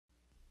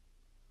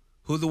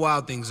Who the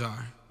Wild Things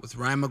Are with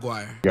Ryan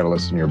McGuire. You gotta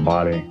listen to your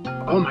body.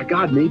 Oh my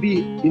God,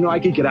 maybe, I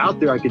could get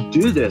out there, I could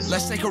do this.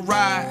 Let's take a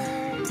ride,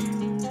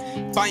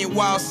 find your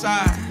wild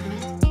side,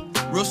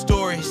 real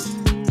stories,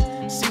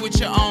 see with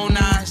your own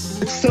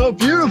eyes. It's so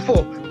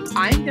beautiful.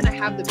 I'm gonna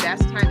have the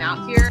best time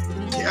out here.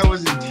 I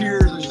was in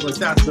tears. I was like,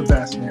 that's the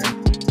best, man.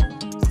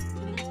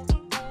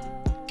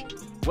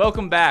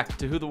 Welcome back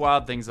to Who the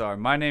Wild Things Are.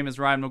 My name is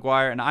Ryan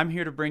McGuire, and I'm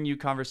here to bring you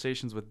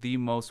conversations with the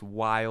most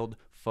wild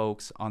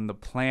folks on the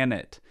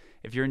planet.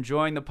 If you're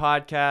enjoying the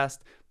podcast,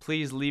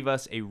 please leave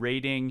us a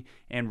rating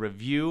and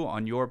review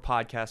on your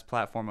podcast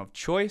platform of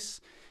choice.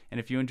 And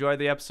if you enjoyed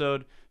the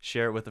episode,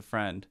 share it with a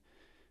friend.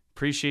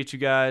 Appreciate you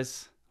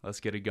guys.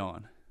 Let's get it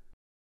going.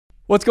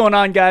 What's going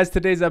on, guys?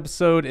 Today's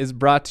episode is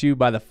brought to you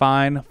by the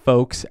fine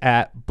folks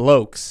at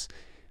Blokes.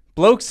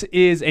 Blokes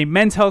is a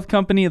men's health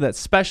company that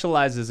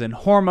specializes in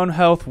hormone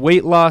health,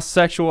 weight loss,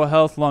 sexual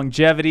health,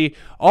 longevity,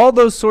 all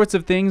those sorts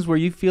of things where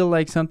you feel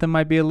like something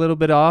might be a little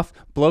bit off.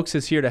 Blokes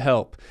is here to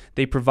help.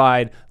 They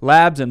provide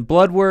labs and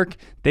blood work.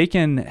 They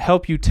can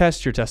help you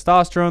test your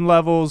testosterone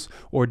levels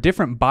or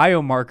different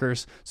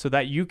biomarkers so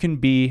that you can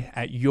be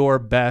at your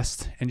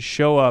best and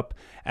show up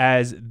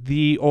as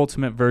the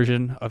ultimate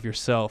version of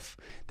yourself.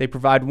 They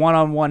provide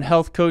one-on-one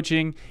health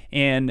coaching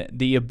and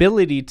the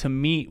ability to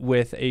meet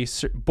with a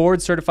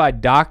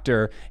board-certified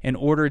doctor in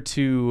order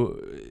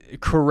to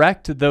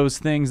correct those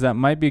things that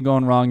might be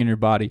going wrong in your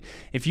body.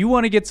 If you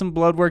want to get some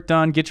blood work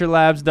done, get your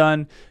labs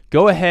done,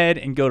 go ahead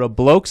and go to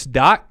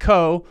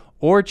blokes.co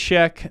or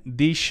check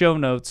the show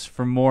notes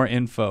for more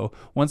info.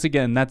 Once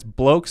again, that's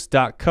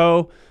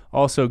blokes.co.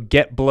 Also,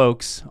 get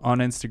Blokes on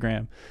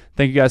Instagram.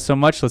 Thank you guys so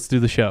much. Let's do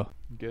the show.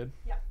 Good?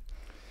 Yeah.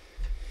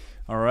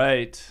 All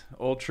right.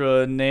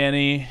 Ultra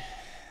Nanny,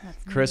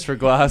 Kris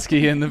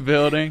Rugloski in the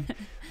building.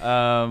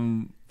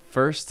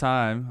 First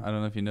time, I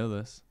don't know if you know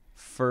this,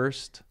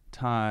 first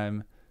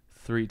time,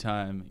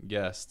 3-time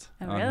guest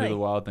on Who the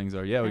Wild Things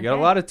Are. Yeah, we got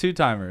a lot of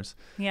 2-timers.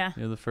 Yeah.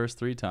 You're the first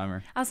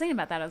 3-timer. I was thinking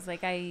about that. I was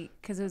like,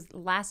 because it was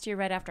last year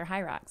right after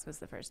High Rocks was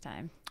the first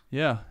time.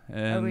 Yeah.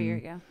 And over a year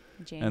ago.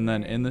 January. And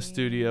then in the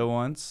studio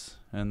once,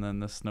 and then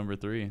this number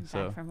 3. Back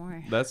so for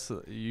more.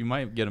 You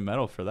might get a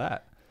medal for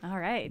that. All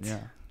right. Yeah.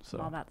 So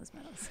I'm all about those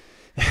medals.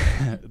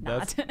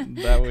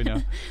 that we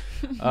know.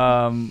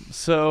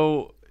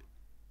 So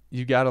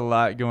you got a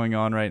lot going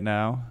on right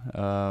now.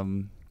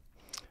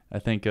 I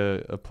think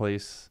a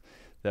place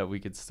that we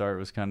could start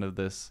was kind of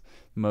this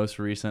most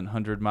recent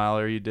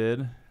 100-miler you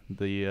did,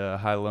 the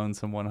High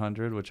Lonesome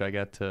 100, which I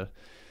got to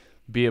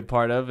be a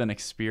part of and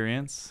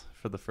experience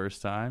for the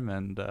first time,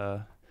 and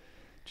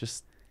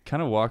just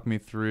kind of walk me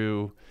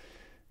through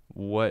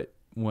what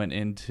went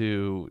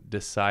into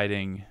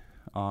deciding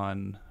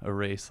on a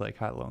race like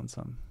High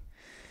Lonesome.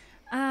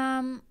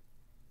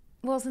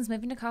 Well, since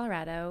moving to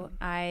Colorado,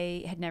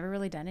 I had never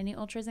really done any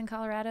ultras in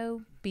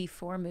Colorado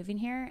before moving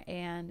here,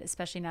 and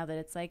especially now that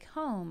it's like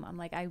home, I'm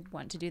like, I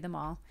want to do them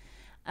all.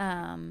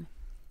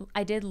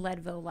 I did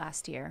Leadville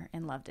last year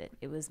and loved it.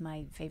 It was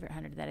my favorite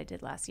 100 that I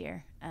did last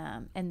year.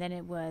 And then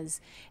it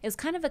was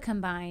kind of a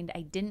combined,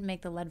 I didn't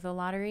make the Leadville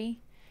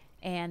lottery,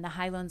 and the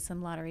High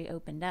Lonesome lottery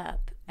opened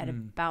up at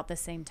about the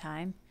same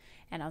time.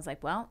 And I was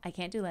like, well, I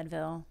can't do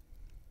Leadville.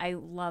 I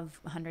love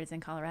hundreds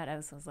in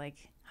Colorado, so I was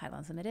like, High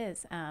Lonesome it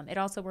is. It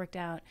also worked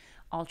out.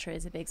 Ultra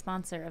is a big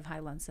sponsor of High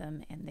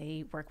Lonesome, and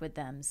they work with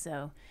them.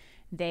 So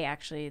they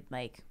actually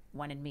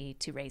wanted me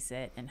to race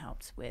it and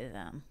helped with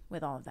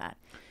all of that.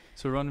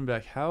 So running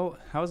back, how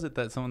is it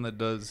that someone that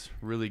does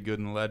really good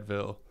in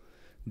Leadville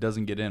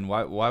doesn't get in?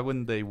 Why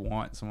wouldn't they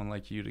want someone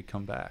like you to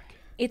come back?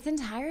 It's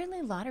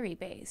entirely lottery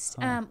based.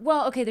 Oh.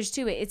 Well, okay, there's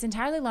two ways. It's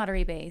entirely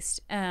lottery based,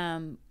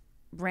 random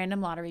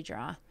lottery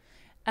draw.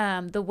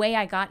 The way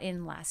I got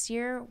in last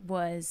year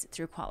was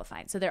through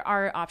qualifying. So there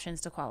are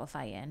options to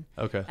qualify in.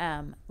 Okay.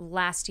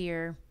 Last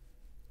year,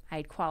 I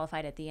had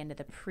qualified at the end of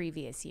the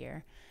previous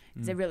year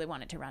because I really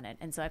wanted to run it.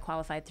 And so I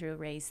qualified through a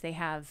race. They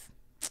have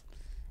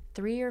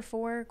 3 or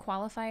 4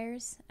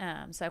 qualifiers.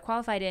 So I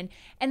qualified in.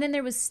 And then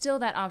there was still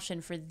that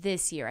option for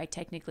this year I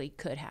technically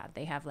could have.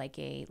 They have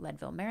a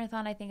Leadville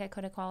Marathon I think I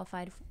could have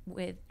qualified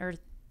with, or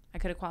I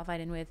could have qualified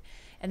in with,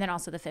 and then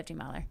also the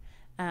 50-miler.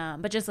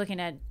 But just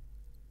looking at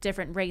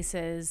different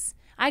races,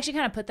 I actually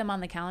kind of put them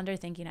on the calendar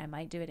thinking I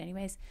might do it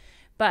anyways.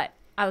 But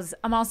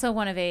I'm also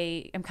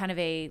I'm kind of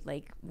a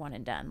one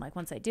and done.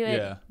 Once I do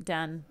it,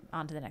 done,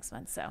 on to the next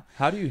one. So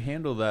how do you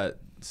handle that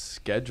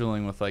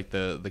scheduling with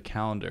the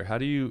calendar? How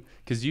do you,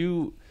 because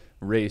you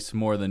race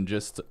more than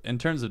just in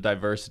terms of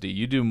diversity,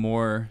 you do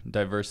more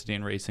diversity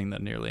in racing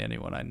than nearly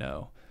anyone I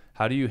know.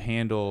 How do you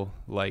handle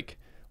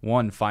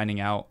one, finding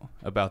out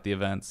about the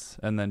events,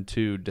 and then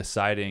 2,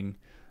 deciding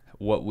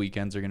what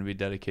weekends are going to be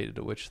dedicated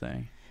to which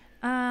thing?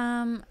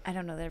 I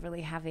don't know that I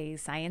really have a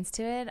science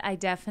to it. I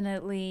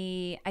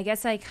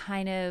guess I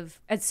kind of,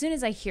 as soon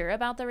as I hear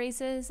about the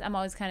races, I'm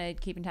always kind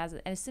of keeping tabs.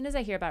 And as soon as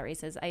I hear about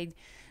races,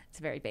 It's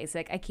very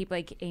basic. I keep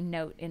like a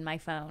note in my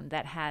phone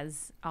that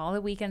has all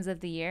the weekends of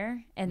the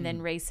year and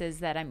then races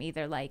that I'm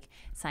either like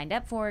signed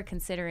up for,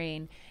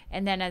 considering.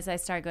 And then as I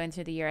start going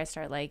through the year, I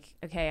start like,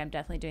 okay, I'm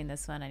definitely doing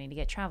this one. I need to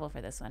get travel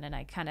for this one. And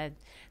I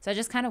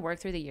just kind of work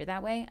through the year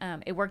that way.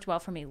 It worked well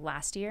for me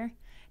last year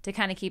to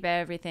kind of keep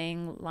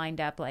everything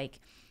lined up. Like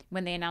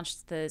when they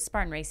announced the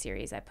Spartan Race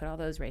Series, I put all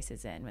those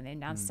races in. When they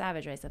announced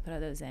Savage Race, I put all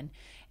those in.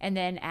 And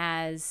then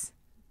as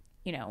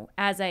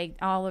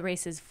all the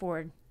races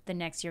for the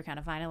next year kind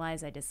of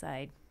finalize, I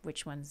decide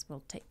which ones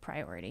will take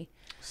priority.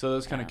 So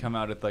those kind of come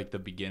out at like the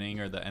beginning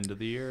or the end of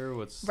the year?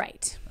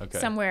 Right. Okay.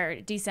 Somewhere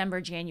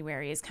December,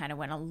 January is kind of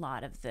when a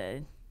lot of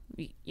the,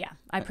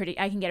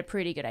 I can get a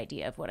pretty good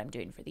idea of what I'm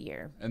doing for the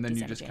year. And then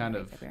December, you just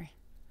January, February.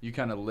 you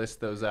kind of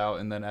list those out,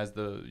 and then as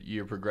the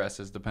year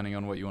progresses, depending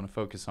on what you want to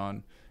focus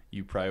on,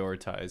 you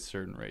prioritize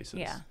certain races.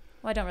 Yeah.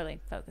 Well, I don't really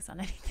focus on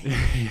anything.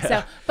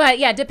 So, but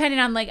yeah, depending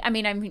on like, I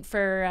mean,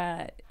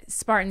 for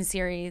Spartan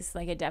Series,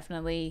 like I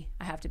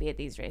have to be at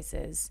these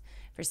races.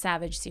 For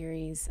Savage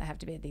Series, I have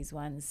to be at these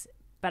ones.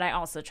 But I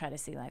also try to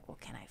see like, well,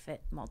 can I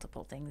fit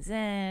multiple things in,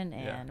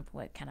 and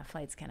what kind of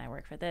flights can I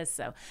work for this?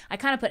 So I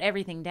kind of put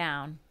everything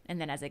down, and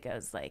then as it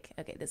goes, like,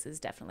 okay, this is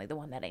definitely the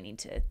one that I need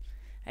to,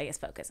 I guess,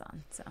 focus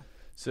on.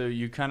 So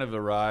you kind of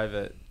arrive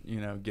at,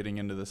 getting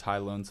into this high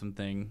lonesome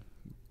thing,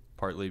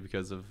 partly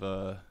because of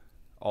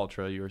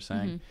ultra, you were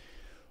saying. Mm-hmm.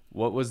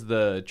 What was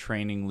the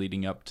training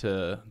leading up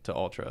to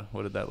ultra?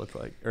 What did that look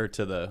like? Or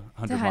to the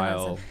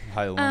 100-mile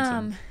high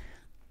lonesome?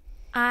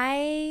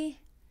 I've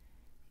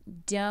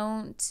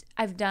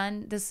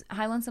done this.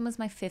 High lonesome was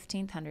my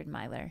 15th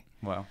 100-miler.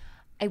 Wow.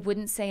 I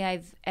wouldn't say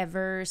I've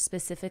ever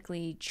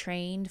specifically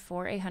trained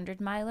for a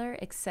 100-miler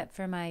except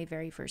for my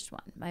very first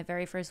one. My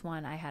very first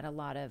one, I had a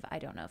lot of, I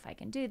don't know if I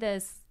can do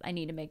this. I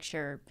need to make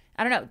sure.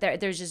 I don't know.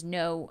 There's just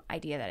no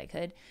idea that I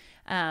could.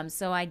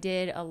 So I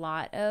did a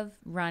lot of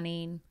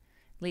running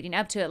leading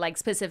up to it. Like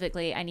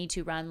specifically, I need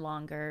to run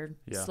longer,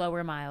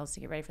 slower miles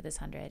to get ready for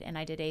this 100. And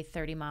I did a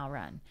 30-mile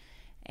run.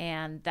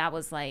 And that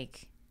was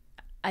like,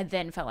 I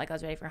then felt like I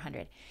was ready for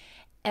 100.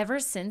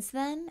 Ever since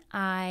then,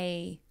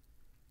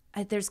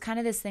 there's kind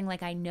of this thing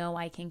like I know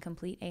I can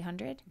complete a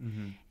 100.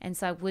 Mm-hmm. And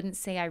so I wouldn't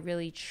say I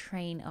really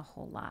train a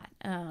whole lot.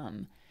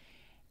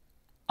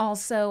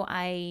 Also,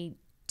 I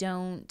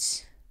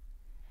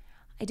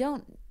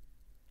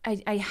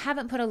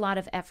haven't put a lot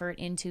of effort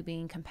into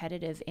being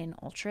competitive in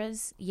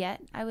ultras yet,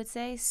 I would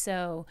say.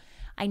 So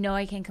I know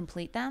I can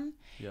complete them.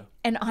 Yeah.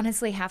 And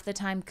honestly, half the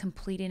time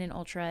completing an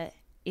ultra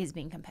is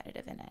being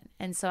competitive in it.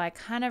 And so I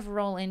kind of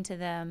roll into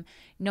them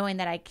knowing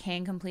that I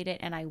can complete it,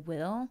 and I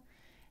will.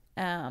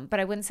 But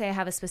I wouldn't say I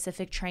have a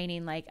specific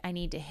training, like I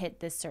need to hit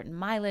this certain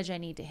mileage, I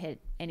need to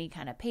hit any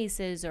kind of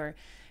paces, or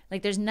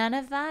like there's none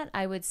of that.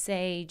 I would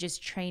say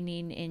just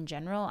training in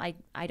general.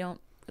 I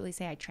don't really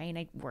say I train,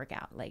 I work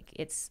out. Like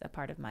it's a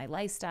part of my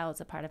lifestyle,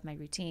 it's a part of my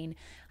routine.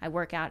 I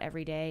work out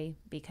every day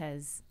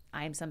because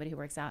I am somebody who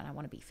works out and I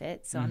want to be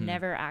fit. So I'm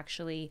never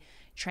actually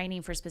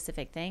training for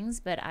specific things,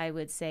 but I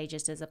would say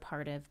just as a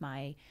part of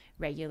my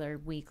regular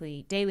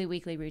daily,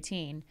 weekly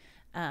routine,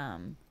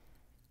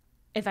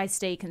 if I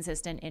stay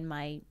consistent in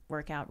my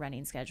workout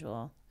running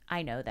schedule,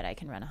 I know that I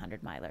can run a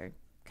 100-miler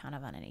kind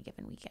of on any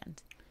given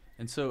weekend.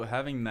 And so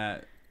having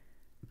that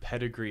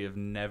pedigree of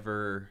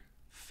never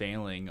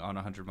failing on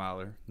a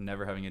 100-miler,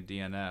 never having a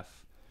DNF,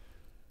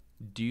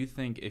 do you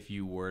think if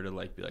you were to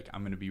like be like,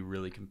 I'm going to be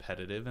really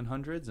competitive in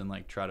hundreds and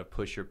like try to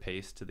push your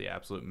pace to the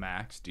absolute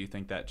max, do you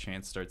think that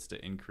chance starts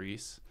to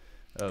increase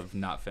of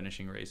not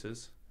finishing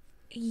races?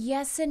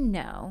 Yes and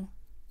no.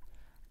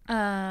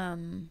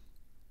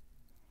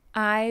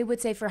 I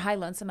would say for high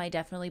lonesome, I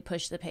definitely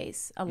pushed the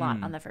pace a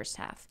lot on the first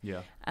half.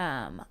 Yeah.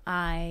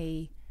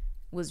 I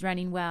was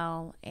running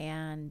well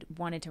and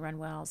wanted to run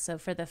well. So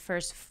for the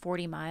first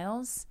 40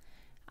 miles,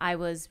 I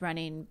was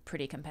running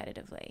pretty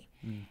competitively.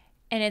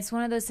 And it's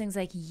one of those things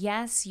like,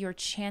 yes, your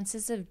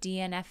chances of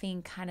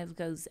DNFing kind of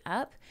goes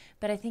up,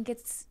 but I think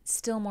it's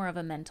still more of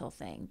a mental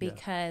thing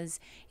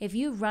because if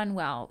you run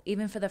well,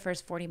 even for the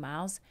first 40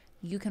 miles,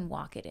 you can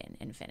walk it in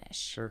and finish.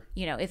 Sure.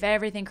 If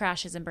everything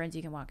crashes and burns,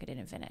 you can walk it in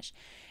and finish.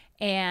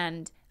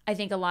 And I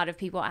think a lot of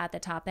people at the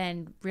top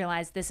end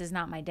realize this is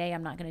not my day,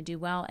 I'm not going to do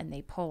well, and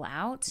they pull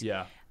out.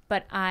 Yeah.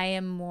 But I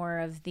am more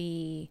of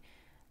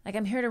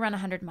I'm here to run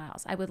 100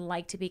 miles. I would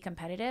like to be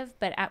competitive,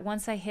 but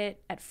once I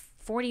hit at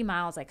 40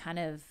 miles, I kind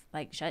of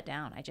like shut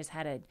down. I just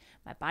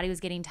my body was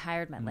getting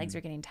tired. My legs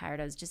were getting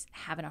tired. I was just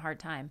having a hard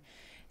time.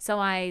 So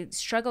I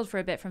struggled for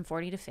a bit from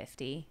 40 to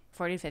 50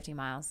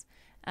 miles.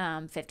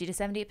 50 to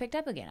 70, it picked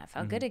up again. I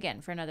felt good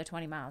again for another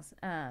 20 miles.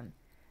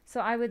 So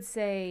I would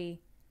say,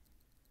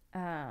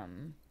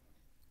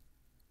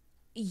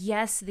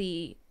 yes,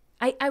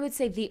 I would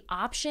say the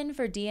option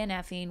for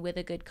DNFing with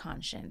a good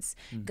conscience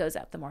goes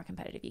up the more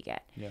competitive you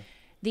get. Yeah.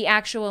 The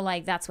actual,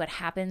 that's what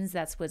happens,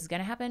 that's what's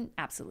going to happen,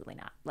 absolutely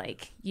not.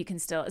 Like, you can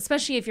still,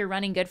 especially if you're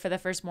running good for the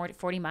first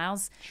 40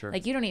 miles, sure.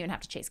 Like, you don't even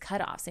have to chase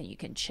cutoffs and you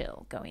can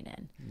chill going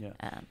in.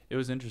 Yeah. It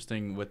was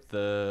interesting with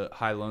the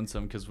high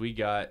lonesome because we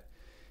got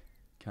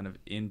kind of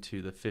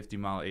into the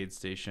 50-mile aid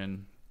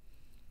station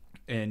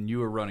and you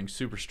were running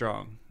super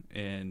strong,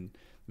 and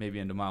maybe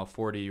into mile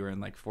 40 you were in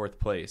like 4th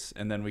place,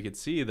 and then we could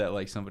see that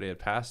like somebody had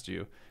passed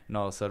you, and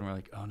all of a sudden we're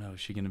like, oh no, is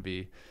she gonna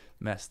be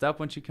messed up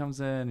when she comes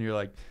in? And you're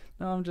like,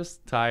 no, I'm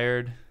just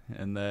tired.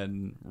 And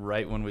then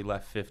right when we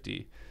left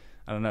 50,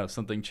 I don't know,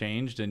 something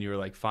changed and you were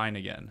like fine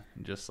again,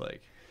 and just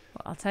like,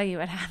 Well, I'll tell you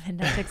what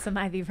happened. I took some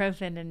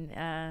ibuprofen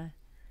and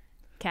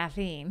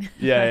caffeine.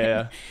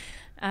 yeah.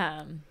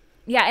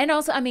 Yeah, and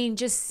also, I mean,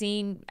 just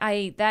seeing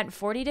that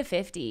 40 to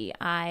 50,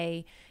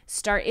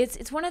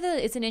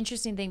 it's an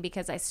interesting thing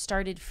because I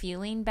started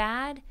feeling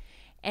bad,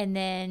 and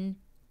then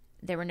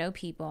there were no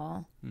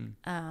people.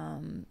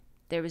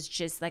 There was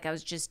just like I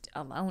was just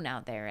alone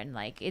out there, and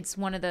like it's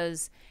one of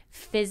those,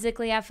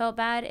 physically I felt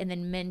bad, and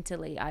then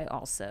mentally I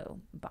also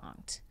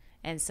bonked.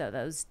 And so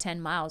those 10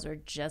 miles were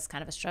just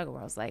kind of a struggle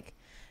where I was like,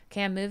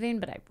 okay, I'm moving,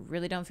 but I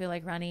really don't feel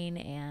like running,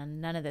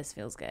 and none of this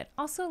feels good.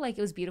 Also, like,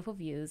 it was beautiful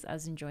views. I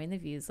was enjoying the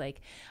views.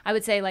 Like, I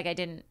would say, like,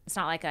 it's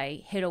not like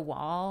I hit a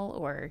wall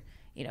or,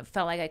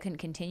 felt like I couldn't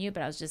continue,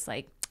 but I was just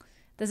like,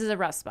 this is a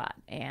rough spot,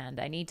 and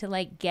I need to,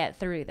 like, get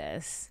through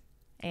this.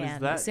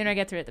 And the sooner I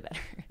get through it, the better.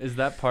 Is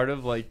that part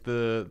of, like,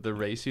 the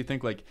race, you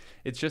think? Like,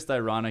 it's just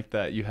ironic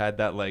that you had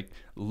that, like,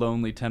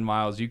 lonely 10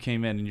 miles. You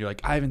came in, and you're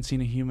like, I haven't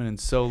seen a human in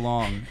so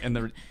long, and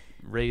the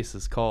race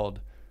is called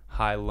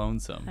High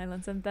Lonesome. High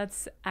Lonesome.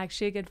 That's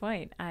actually a good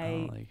point.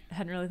 I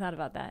hadn't really thought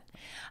about that.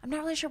 I'm not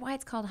really sure why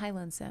it's called High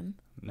Lonesome.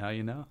 Now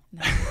you know.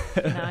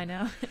 Now I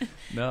know.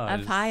 No,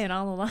 I'm high and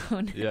all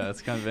alone. Yeah,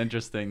 it's kind of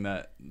interesting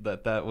that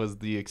was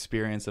the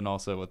experience, and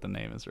also what the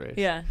name is, right?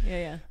 Yeah.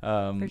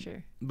 For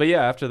sure. But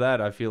yeah, after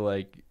that, I feel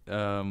like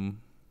when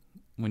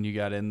you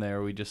got in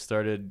there, we just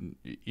started,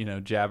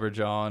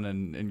 jabberjawing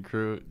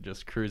and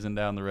just cruising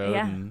down the road,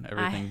 and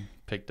everything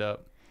picked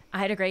up. I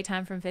had a great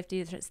time from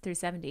 50 through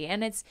 70.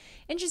 And it's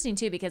interesting,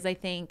 too, because I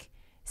think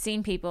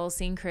seeing people,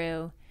 seeing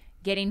crew,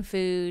 getting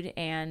food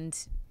and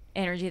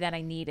energy that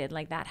I needed,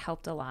 like that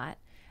helped a lot.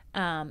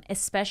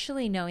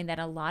 Especially knowing that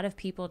a lot of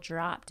people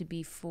dropped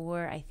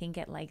before, I think,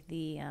 at like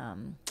the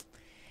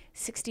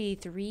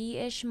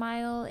 63-ish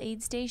mile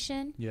aid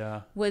station.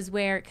 Yeah. Was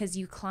where, because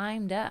you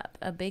climbed up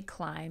a big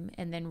climb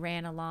and then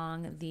ran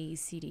along the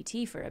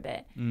CDT for a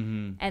bit.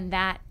 Mm-hmm. And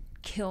that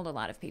killed a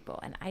lot of people,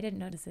 and I didn't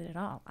notice it at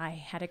all. I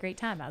had a great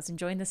time. I was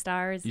enjoying the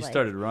stars. You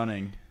started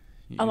running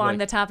along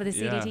the top of the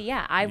CDT.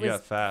 Yeah, I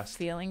was fast.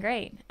 Feeling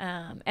great.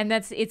 And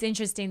it's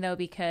interesting though,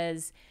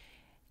 because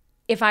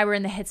if I were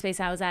in the headspace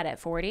I was at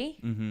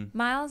 40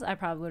 miles, I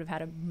probably would have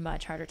had a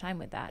much harder time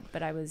with that.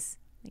 But I was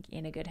like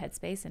in a good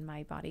headspace, and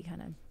my body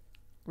kind of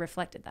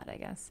reflected that, I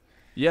guess.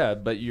 Yeah,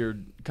 but your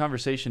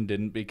conversation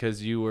didn't,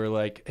 because you were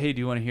like, hey, do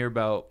you want to hear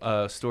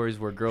about stories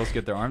where girls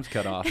get their arms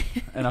cut off?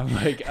 And I'm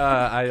like,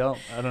 I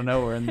don't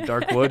know. We're in the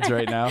dark woods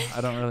right now.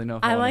 I don't really know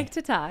if I like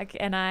to talk,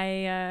 and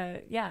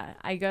I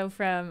go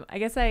from, I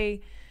guess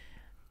the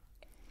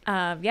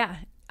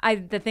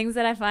things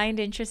that I find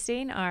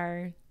interesting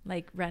are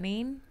like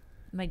running,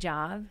 my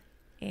job,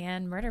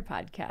 and murder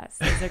podcasts.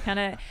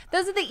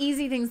 Those are the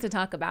easy things to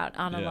talk about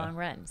on a long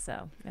run.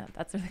 So yeah,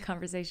 that's where the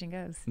conversation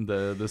goes.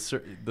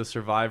 The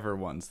survivor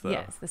ones, though.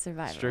 Yes, the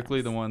survivor.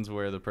 Strictly the ones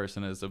where the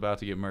person is about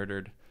to get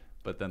murdered,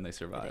 but then they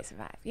survive.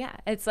 Yeah,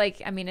 it's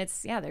like, I mean,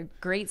 they're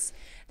great.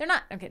 They're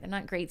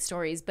not great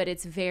stories, but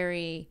it's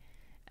very,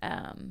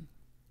 I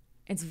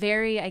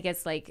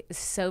guess, like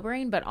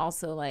sobering, but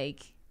also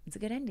like it's a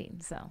good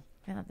ending. So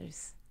yeah,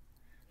 there's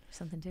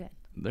something to it.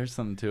 There's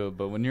something to it,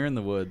 but when you're in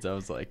the woods, I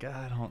was like,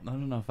 I don't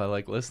know if I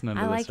like listening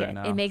to this right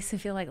now. It makes me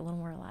feel like a little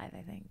more alive,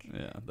 I think.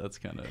 Yeah, that's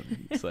kind of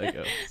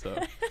psycho.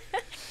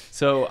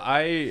 So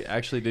I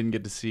actually didn't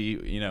get to see,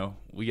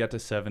 we got to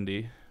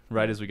 70.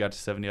 Right as we got to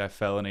 70, I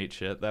fell and ate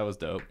shit. That was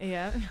dope.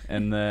 Yeah.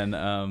 And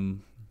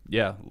then,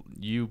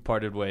 you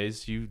parted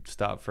ways. You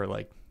stopped for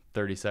like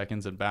 30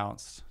 seconds and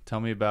bounced. Tell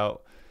me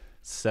about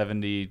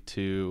 70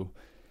 to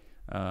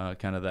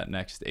kind of that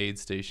next aid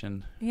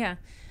station. Yeah.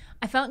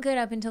 I felt good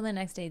up until the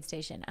next aid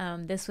station.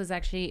 This was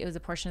actually, it was a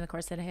portion of the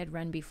course that I had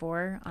run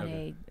before on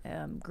a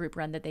group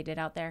run that they did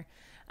out there.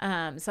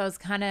 So I was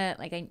kind of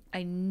like,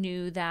 I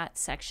knew that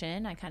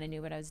section. I kind of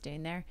knew what I was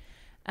doing there.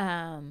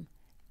 And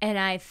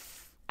I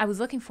was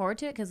looking forward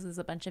to it because it was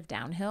a bunch of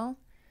downhill.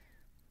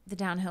 The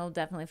downhill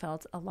definitely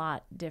felt a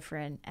lot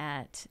different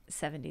at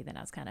 70 than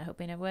I was kind of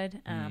hoping it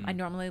would. I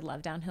normally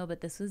love downhill,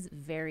 but this was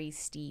very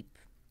steep,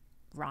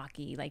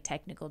 rocky, like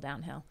technical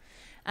downhill.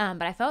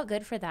 But I felt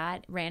good for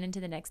that. Ran into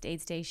the next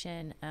aid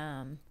station,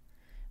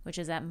 which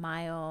is at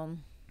mile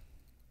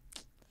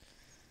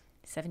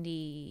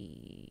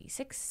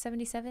 76,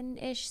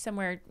 77-ish,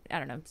 somewhere, I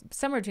don't know,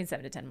 somewhere between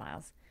 7 to 10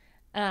 miles.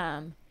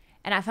 And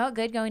I felt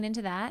good going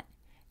into that.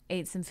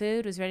 Ate some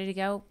food, was ready to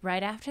go.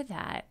 Right after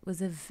that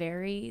was a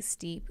very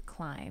steep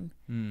climb.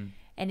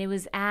 And it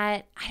was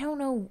at, I don't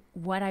know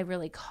what I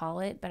really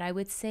call it, but I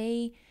would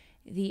say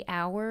the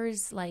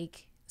hours,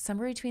 like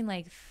somewhere between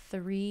like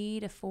 3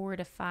 to 4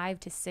 to 5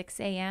 to 6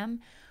 a.m.,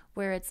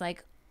 where it's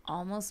like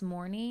almost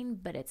morning,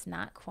 but it's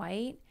not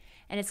quite.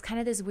 And it's kind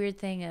of this weird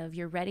thing of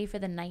you're ready for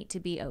the night to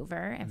be over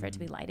and for it to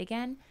be light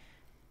again.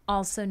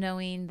 also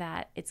knowing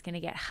that it's going to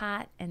get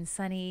hot and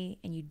sunny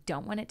and you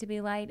don't want it to be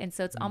light. And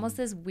so it's almost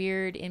this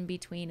weird in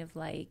between of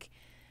like,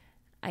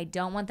 I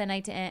don't want the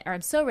night to end, or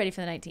I'm so ready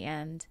for the night to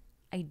end.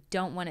 I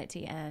don't want it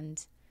to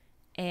end.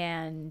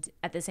 And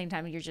at the same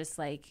time, you're just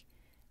like,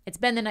 it's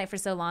been the night for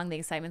so long, the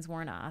excitement's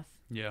worn off.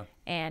 Yeah.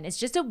 And it's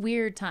just a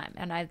weird time.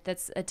 And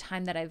that's a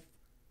time that I've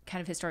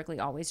kind of historically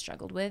always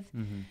struggled with.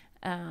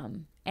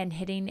 And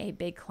hitting a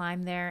big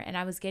climb there. And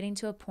I was getting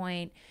to a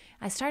point,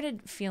 I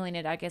started feeling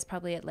it, I guess,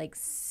 probably at like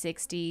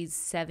 60,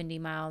 70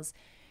 miles.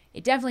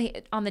 It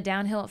definitely, on the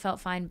downhill, it felt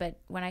fine. But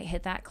when I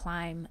hit that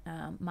climb,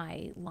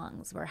 my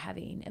lungs were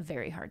having a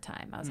very hard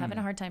time. I was having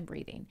a hard time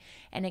breathing.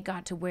 And it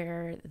got to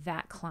where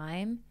that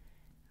climb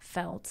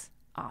felt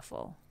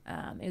awful.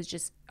 It was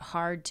just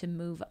hard to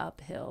move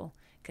uphill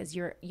because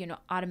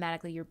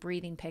automatically your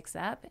breathing picks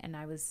up. And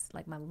I was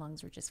like, my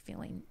lungs were just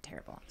feeling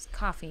terrible. I was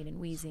coughing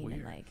and wheezing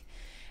and like,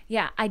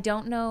 yeah, I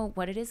don't know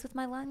what it is with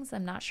my lungs.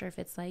 I'm not sure if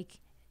it's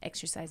like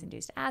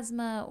exercise-induced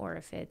asthma or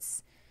if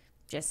it's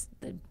just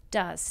the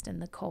dust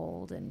and the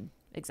cold and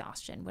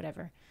exhaustion,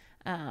 whatever.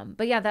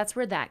 But yeah, that's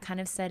where that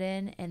kind of set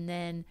in. And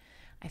then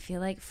I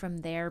feel like from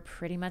there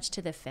pretty much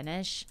to the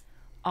finish,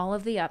 all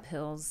of the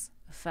uphills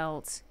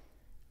felt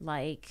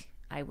like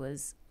I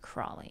was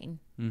crawling.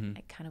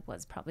 I kind of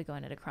was probably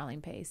going at a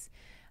crawling pace.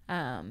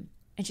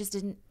 It just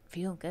didn't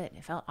feel good.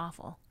 It felt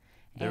awful.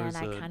 There was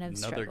I kind of another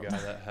struggled. guy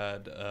that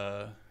had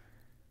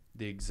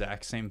the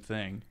exact same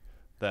thing,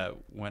 that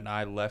when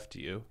I left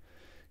you,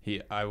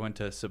 I went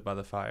to sit by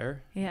the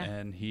fire,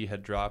 and he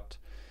had dropped,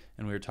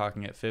 and we were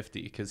talking at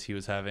 50 because he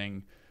was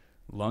having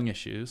lung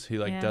issues. He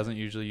doesn't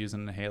usually use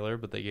an inhaler,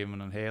 but they gave him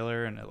an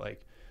inhaler, and it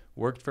like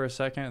worked for a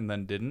second and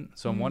then didn't.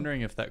 So I'm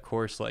wondering if that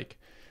course, like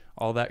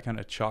all that kind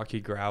of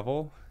chalky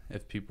gravel,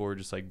 if people were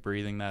just like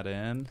breathing that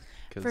in.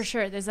 For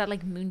sure. There's that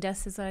like moon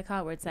dust is what I call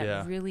it, where it's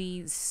that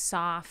really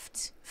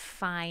soft,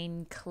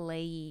 fine,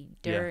 clayey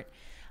dirt.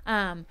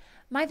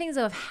 My thing is,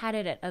 though, I've had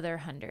it at other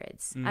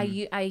hundreds.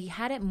 I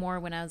had it more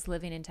when I was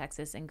living in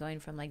Texas and going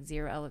from like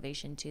zero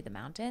elevation to the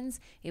mountains.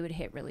 It would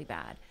hit really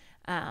bad.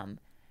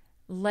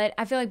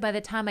 I feel like by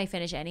the time I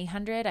finish any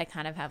 100, I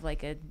kind of have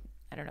like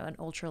an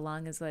ultra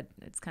lung is what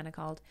it's kind of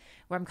called,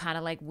 where I'm kind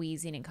of like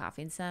wheezing and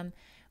coughing some.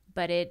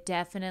 But it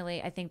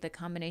definitely, I think the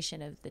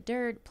combination of the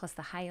dirt plus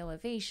the high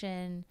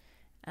elevation,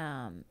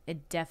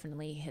 it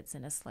definitely hits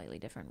in a slightly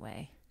different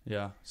way.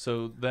 Yeah.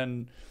 So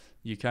then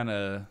you kind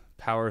of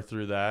power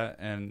through that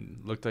and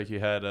looked like you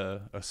had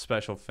a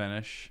special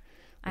finish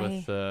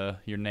with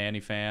your Nanny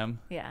fam.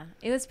 Yeah,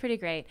 it was pretty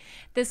great.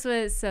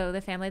 So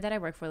the family that I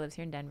work for lives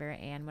here in Denver,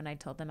 and when I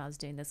told them I was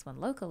doing this one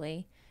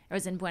locally, I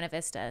was in Buena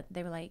Vista,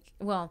 they were like,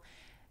 well,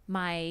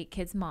 my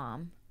kid's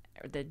mom,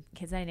 or the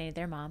kids I named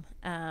their mom,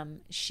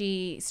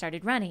 she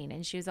started running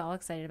and she was all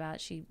excited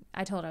about it.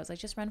 I told her, I was like,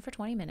 just run for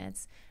 20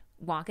 minutes,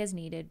 walk as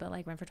needed, but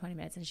like run for 20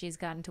 minutes. And she's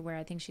gotten to where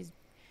I think she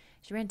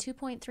ran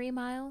 2.3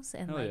 miles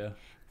and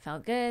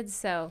felt good.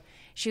 So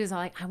she was all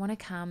like, I want to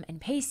come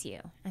and pace you.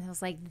 And I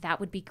was like, that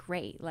would be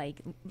great. Like,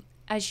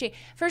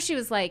 first she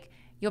was like,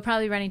 you'll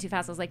probably be running too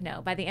fast. I was like,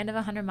 no, by the end of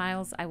 100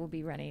 miles, I will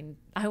be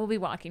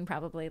walking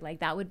probably. Like,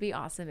 that would be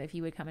awesome if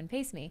you would come and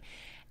pace me.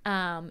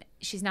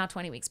 She's now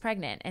 20 weeks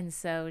pregnant. And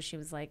so she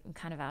was like, I'm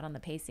kind of out on the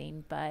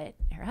pacing, but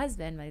her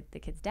husband, the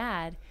kid's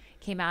dad,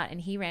 came out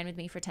and he ran with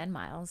me for 10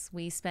 miles.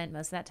 We spent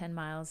most of that 10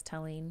 miles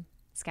telling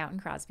Scout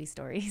and Crosby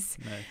stories.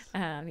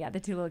 Nice. The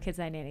two little kids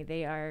I nanny,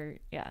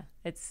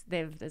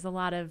 there's a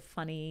lot of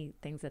funny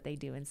things that they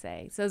do and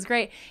say. So it was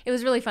great. It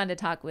was really fun to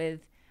talk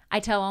with. I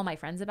tell all my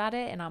friends about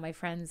it, and all my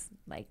friends,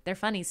 like, they're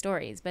funny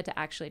stories, but to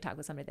actually talk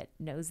with somebody that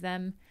knows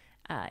them,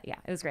 it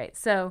was great.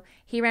 So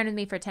he ran with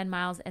me for 10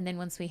 miles, and then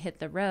once we hit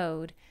the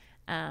road,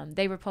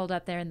 they were pulled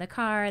up there in the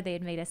car. They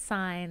had made a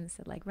sign,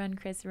 said, like, run,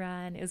 Kris,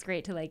 run. It was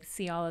great to, like,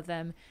 see all of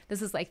them. This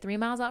was, like, 3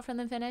 miles out from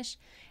the finish,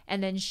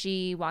 and then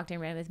she walked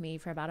and ran with me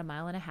for about 1.5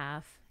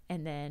 miles.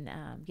 And then,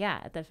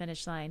 at the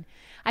finish line,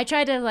 I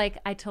tried to, like,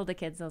 I told the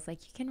kids, I was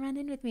like, you can run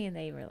in with me. And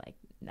they were like,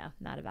 no,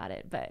 not about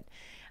it. But,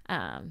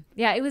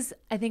 it was,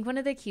 I think one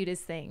of the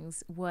cutest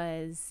things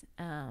was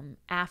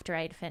after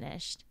I'd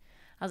finished,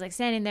 I was like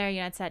standing there,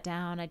 I'd sat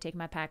down, I'd taken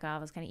my pack off, I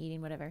was kind of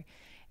eating, whatever.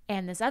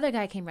 And this other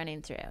guy came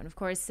running through. And of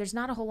course, there's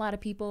not a whole lot of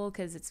people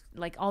because it's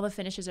like all the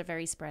finishes are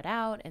very spread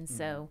out. And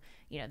so,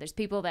 there's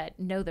people that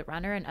know the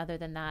runner. And other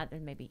than that,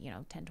 there's maybe,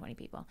 10, 20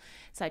 people.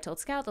 So I told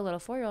Scout, the little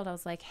 4-year-old, I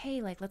was like,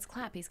 hey, like, let's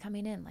clap. He's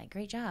coming in. Like,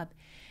 great job.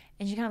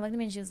 And she kind of looked at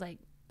me and she was like,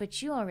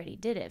 but you already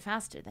did it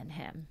faster than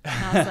him.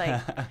 And I was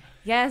like,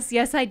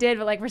 yes, I did.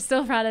 But like, we're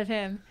still proud of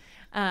him.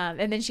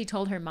 And then she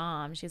told her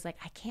mom, she was like,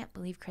 I can't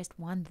believe Kris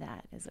won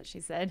that, is what she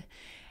said.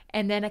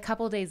 And then a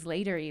couple days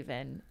later,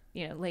 even,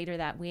 later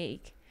that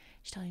week,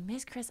 she told me,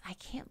 Miss Kris, I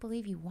can't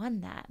believe you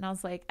won that. And I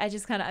was like, I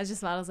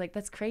was like,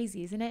 that's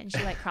crazy, isn't it? And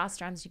she like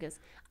crossed her arms. She goes,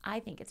 I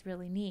think it's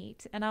really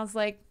neat. And I was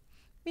like,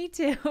 me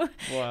too.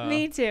 Wow.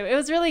 Me too. It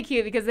was really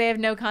cute because they have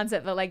no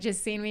concept, but like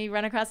just seeing me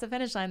run across the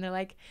finish line, they're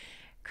like,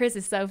 Kris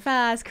is so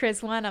fast.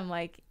 Kris won. I'm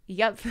like,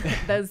 yep,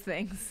 those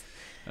things.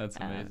 That's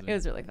amazing. It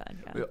was really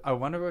fun. Yeah. I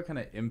wonder what kind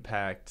of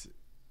impact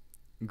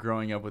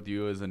growing up with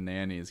you as a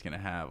nanny is going to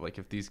have? Like,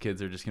 if these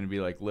kids are just going to be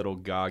like little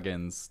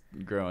Goggins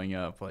growing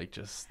up, like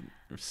just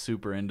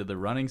super into the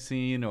running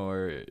scene,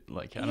 or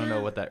like, I don't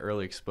know what that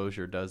early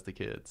exposure does to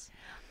kids.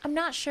 I'm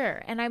not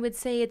sure. And I would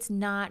say it's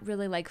not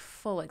really like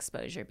full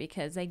exposure,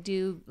 because I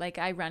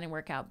run and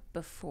work out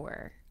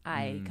before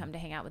I come to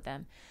hang out with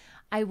them.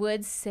 I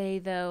would say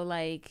though,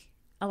 like,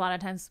 a lot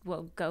of times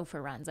we'll go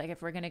for runs. Like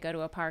if we're going to go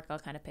to a park, I'll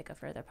kind of pick a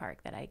further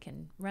park that I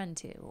can run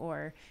to.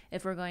 Or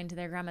if we're going to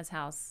their grandma's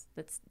house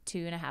that's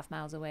 2.5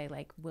 miles away,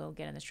 like we'll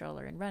get in the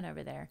stroller and run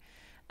over there.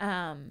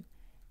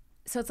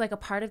 So it's like a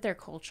part of their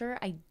culture.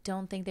 I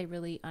don't think they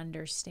really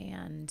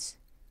understand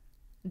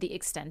the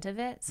extent of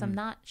it. So I'm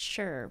not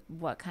sure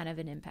what kind of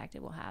an impact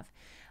it will have.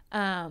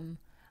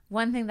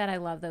 One thing that I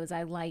love though is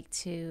I like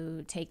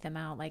to take them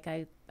out. Like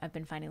I've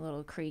been finding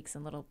little creeks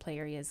and little play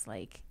areas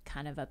like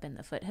kind of up in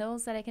the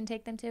foothills that I can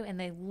take them to. And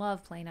they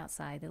love playing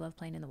outside. They love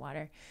playing in the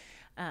water.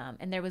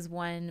 And there was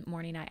one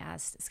morning I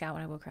asked Scout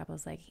when I woke her up, I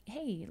was like,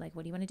 hey, like,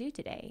 what do you want to do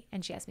today?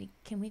 And she asked me,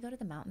 can we go to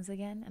the mountains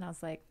again? And I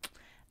was like,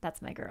 that's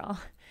my girl.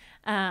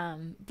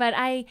 But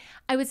I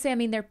would say, I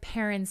mean, their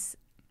parents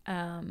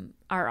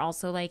are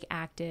also like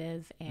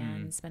active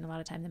and spend a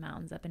lot of time in the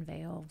mountains up in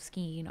Vail,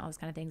 skiing, all those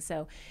kind of things.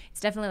 So it's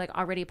definitely like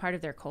already a part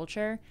of their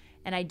culture.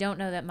 And I don't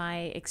know that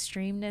my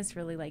extremeness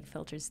really like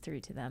filters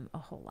through to them a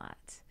whole lot.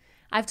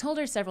 I've told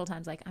her several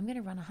times, like, I'm going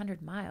to run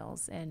 100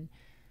 miles. And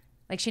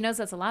like, she knows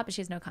that's a lot, but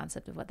she has no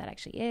concept of what that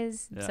actually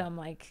is. Yeah. So I'm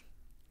like,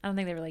 I don't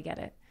think they really get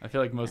it. I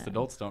feel like most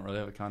adults don't really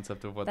have a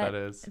concept of what that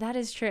is. That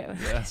is true. Yeah.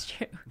 That's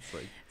true. It's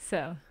like,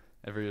 so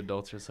every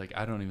adult's just like,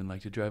 I don't even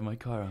like to drive my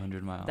car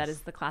 100 miles. That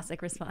is the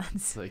classic response.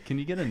 It's like, can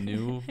you get a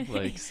new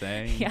like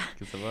saying? Yeah.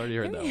 Because I've already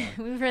heard that one.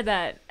 We've heard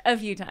that a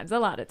few times, a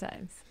lot of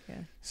times.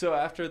 Yeah. So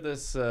after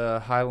this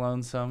high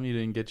lonesome, you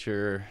didn't get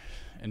your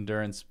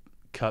endurance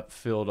cup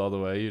filled all the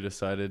way. You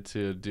decided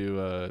to do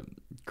a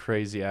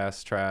crazy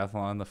ass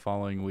triathlon the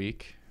following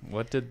week.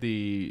 What did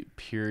the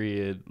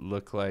period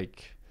look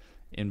like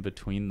in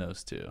between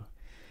those two?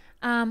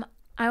 I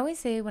always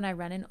say when I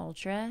run an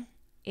ultra,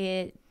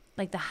 it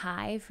like the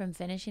high from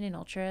finishing an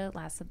ultra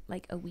lasts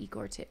like a week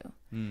or two.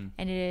 And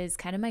it is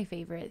kind of my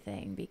favorite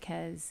thing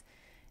because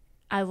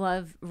I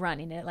love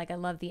running it. Like I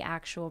love the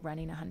actual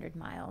running 100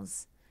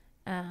 miles.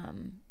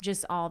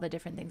 Just all the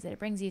different things that it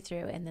brings you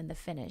through. And then the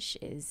finish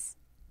is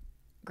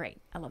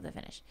great. I love the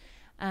finish.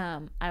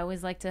 I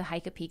always like to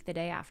hike a peak the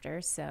day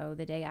after. So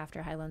the day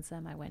after High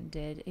Lonesome, I went and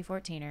did a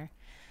 14er.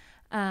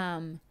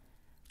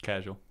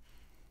 Casual.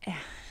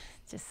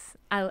 Just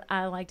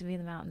I like to be in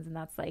the mountains, and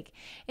that's like,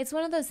 it's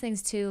one of those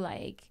things too,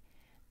 like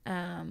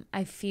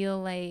I feel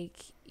like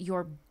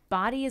your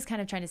body is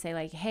kind of trying to say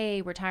like,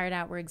 hey, we're tired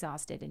out, we're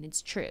exhausted. And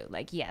it's true,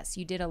 like, yes,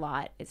 you did a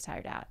lot, it's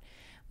tired out,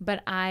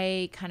 but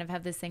I kind of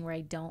have this thing where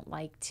I don't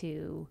like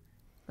to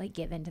like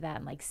give into that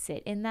and like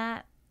sit in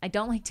that. I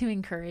don't like to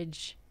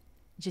encourage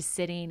just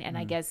sitting and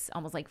I guess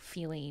almost like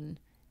feeling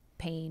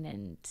pain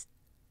and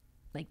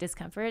like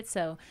discomfort.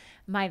 So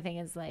my thing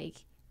is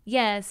like,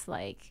 yes,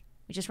 like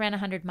we just ran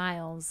 100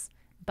 miles,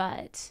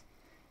 but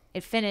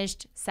it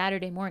finished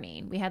Saturday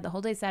morning. We had the whole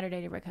day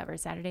Saturday to recover,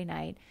 Saturday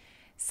night.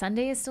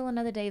 Sunday is still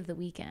another day of the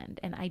weekend,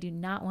 and I do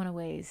not want to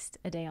waste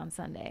a day on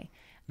Sunday.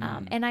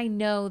 And I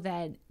know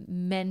that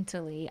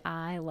mentally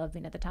I love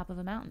being at the top of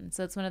a mountain.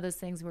 So it's one of those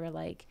things where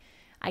like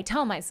I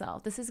tell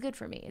myself, this is good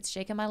for me. It's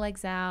shaking my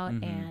legs out,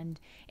 and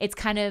it's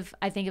kind of,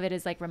 I think of it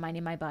as like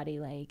reminding my body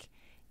like,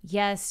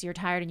 yes, you're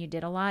tired and you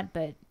did a lot,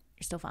 but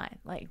you're still fine.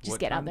 Like just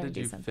get out there and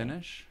do something. What time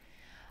did you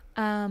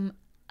finish?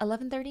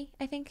 11:30,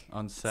 I think.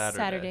 On Saturday.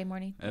 Saturday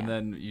morning. And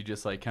then you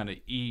just like kind of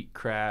eat,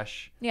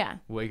 crash. Yeah.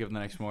 Wake up the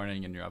next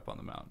morning and you're up on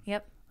the mountain.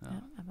 Yep. Oh.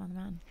 Yep, up on the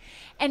mountain.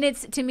 And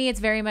it's, to me, it's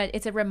very much,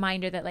 it's a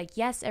reminder that like,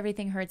 yes,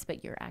 everything hurts,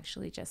 but you're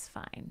actually just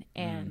fine.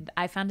 And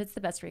I found it's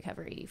the best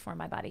recovery for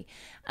my body.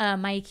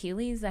 My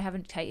Achilles, I have a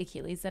tight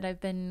Achilles that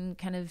I've been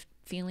kind of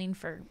feeling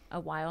for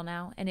a while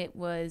now. And it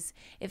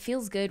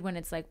feels good when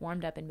it's like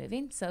warmed up and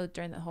moving. So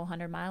during the whole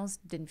 100 miles,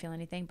 didn't feel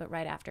anything, but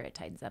right after it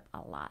tightens up a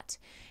lot.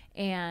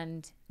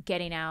 And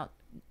getting out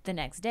the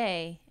next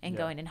day and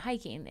going and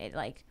hiking, it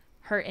like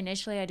hurt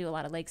initially. I do a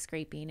lot of leg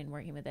scraping and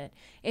working with it.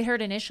 It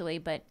hurt initially,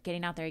 but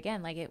getting out there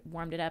again, like it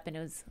warmed it up and it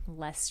was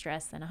less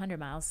stress than 100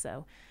 miles.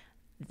 So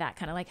that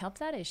kind of like helped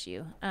that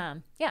issue.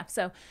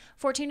 So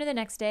 14 the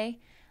next day.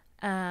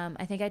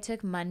 I think I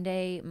took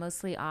Monday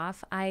mostly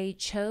off. I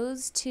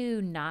chose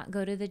to not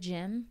go to the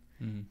gym.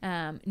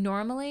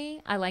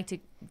 Normally I like to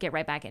get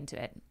right back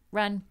into it.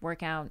 Run,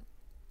 workout,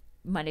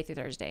 Monday through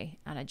Thursday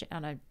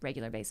on a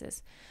regular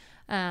basis.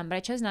 But I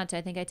chose not to.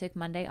 I think I took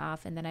Monday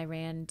off, and then I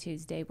ran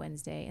Tuesday,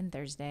 Wednesday, and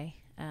Thursday.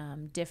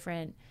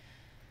 Different.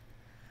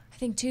 I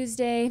think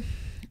Tuesday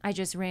I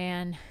just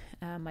ran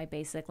my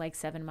basic like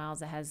 7 miles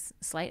that has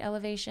slight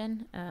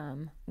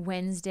elevation.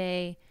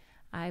 Wednesday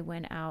I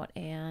went out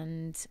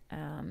and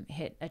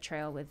hit a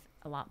trail with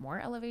a lot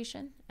more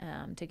elevation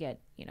to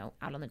get,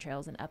 out on the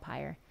trails and up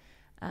higher.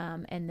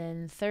 And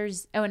then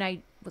Thursday, and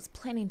I was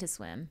planning to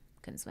swim,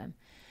 couldn't swim.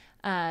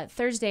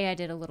 Thursday I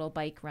did a little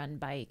bike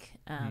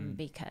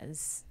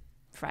because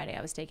Friday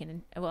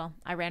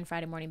I ran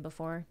Friday morning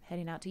before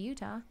heading out to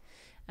Utah.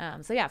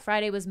 So yeah,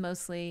 Friday was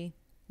mostly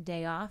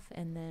day off,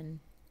 and then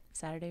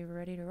Saturday we're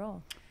ready to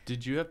roll.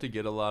 Did you have to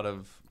get a lot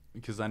of,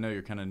 because I know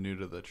you're kind of new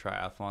to the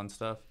triathlon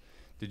stuff,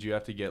 did you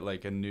have to get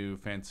like a new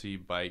fancy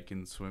bike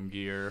and swim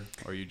gear,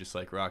 or are you just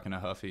like rocking a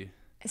Huffy?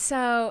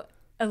 So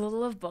a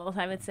little of both,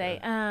 I would say.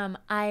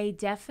 I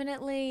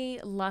definitely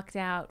lucked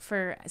out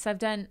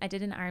I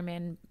did an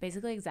Ironman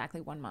basically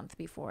exactly 1 month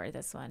before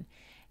this one.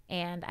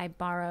 And I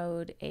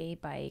borrowed a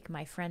bike,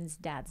 my friend's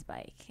dad's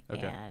bike.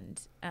 Okay.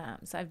 And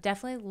so I've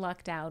definitely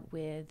lucked out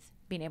with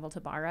being able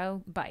to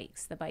borrow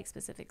bikes, the bike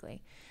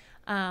specifically.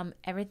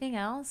 Everything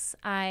else,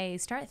 I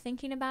start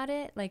thinking about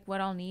it, like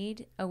what I'll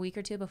need a week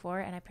or two before,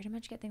 and I pretty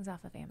much get things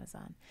off of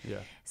Amazon.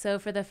 Yeah. So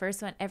for the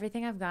first one,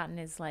 everything I've gotten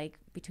is like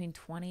between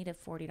 $20 to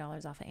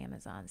 $40 off of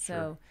Amazon. So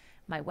Sure.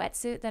 my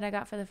wetsuit that I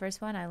got for the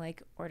first one, I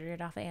like ordered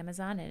it off of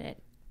Amazon, and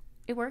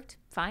it worked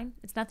fine.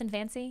 It's nothing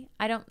fancy.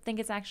 I don't think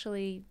it's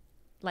actually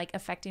like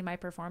affecting my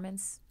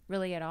performance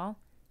really at all,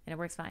 and it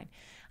works fine.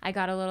 I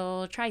got a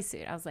little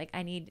tri-suit. I was like,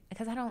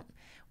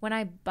 when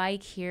I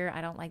bike here,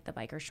 I don't like the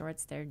biker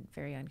shorts. They're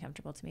very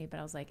uncomfortable to me, but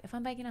I was like, if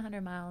I'm biking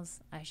 100 miles,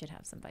 I should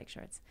have some bike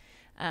shorts.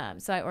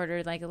 So I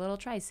ordered like a little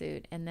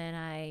tri-suit, and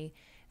then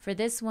for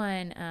this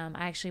one,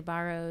 I actually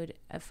borrowed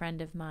a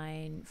friend of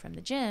mine from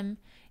the gym,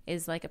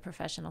 is like a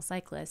professional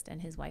cyclist,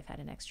 and his wife had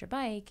an extra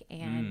bike,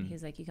 and he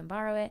was like, you can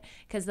borrow it,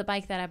 because the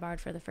bike that I borrowed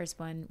for the first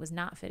one was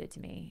not fitted to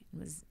me. It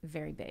was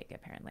very big,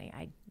 apparently.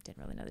 I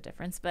didn't really know the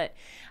difference, but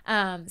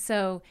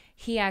so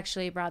he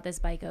actually brought this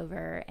bike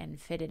over and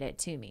fitted it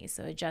to me,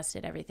 so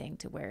adjusted everything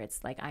to where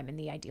it's like I'm in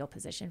the ideal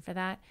position for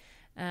that.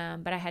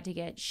 But I had to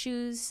get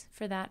shoes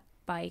for that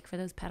bike, for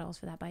those pedals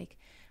for that bike.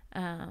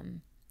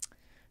 I'm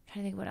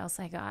trying to think what else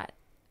I got.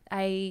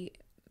 I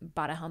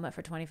bought a helmet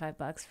for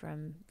 $25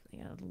 from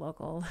the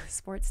local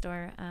sports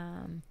store.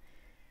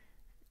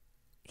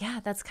 Yeah,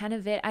 that's kind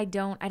of it. I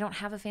don't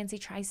have a fancy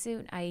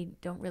tri-suit. I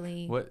don't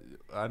really. What?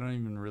 I don't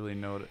even really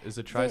know. Is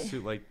a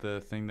tri-suit like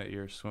the thing that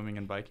you're swimming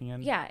and biking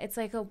in? Yeah, it's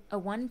like a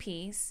one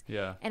piece.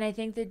 Yeah. And I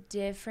think the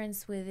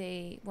difference with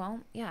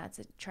it's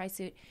a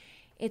tri-suit.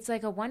 It's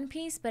like a one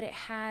piece, but it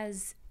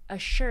has a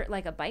shirt,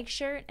 like a bike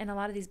shirt, and a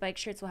lot of these bike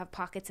shirts will have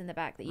pockets in the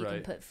back that you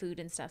can put food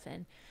and stuff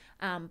in.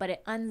 But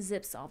it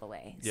unzips all the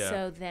way. Yeah.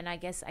 So then I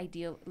guess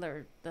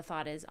the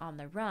thought is on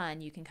the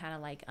run, you can kind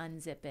of like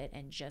unzip it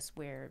and just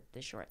wear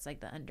the shorts,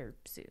 like the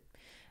undersuit.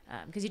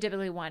 Because you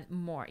typically want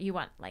more. You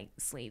want like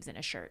sleeves and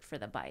a shirt for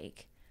the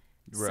bike,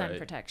 sun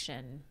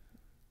protection,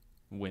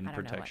 wind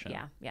protection.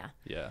 Yeah.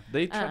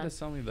 They tried to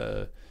sell me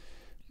that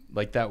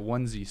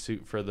onesie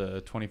suit for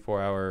the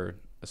 24-hour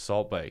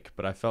assault bike,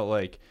 but I felt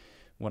like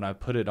when I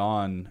put it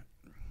on,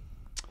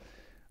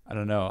 I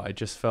don't know, I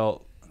just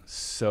felt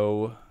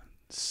so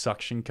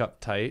suction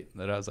cup tight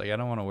that I was like, I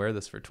don't want to wear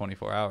this for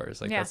 24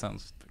 hours. Like that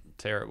sounds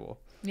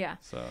terrible. Yeah.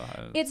 So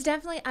I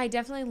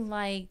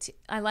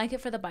like it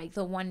for the bike,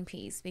 the one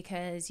piece,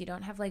 because you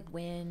don't have like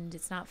wind,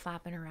 it's not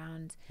flapping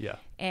around. Yeah.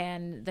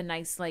 And the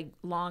nice like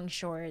long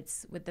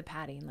shorts with the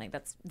padding, like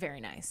that's very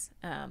nice.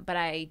 But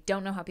I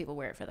don't know how people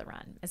wear it for the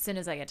run. As soon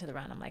as I get to the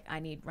run, I'm like, I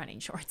need running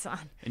shorts on.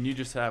 And you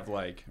just have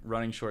like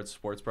running shorts,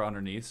 sports bra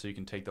underneath, so you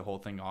can take the whole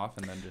thing off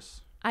and then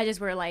just. I just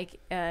wear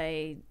like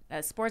a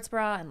sports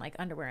bra and like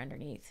underwear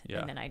underneath. Yeah.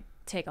 And then I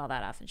take all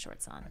that off and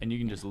shorts on. And you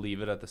can just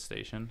leave it at the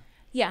station?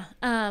 Yeah.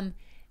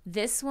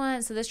 This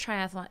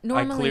triathlon,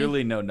 normally. I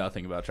clearly know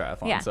nothing about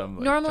triathlon. Yeah. So I'm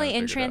like normally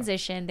in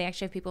transition, they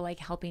actually have people like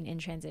helping in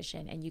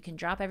transition, and you can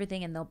drop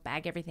everything and they'll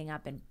bag everything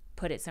up and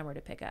put it somewhere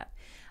to pick up.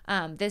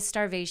 This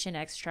Starvation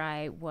X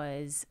Tri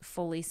was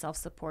fully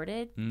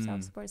self-supported,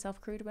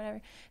 self-crewed,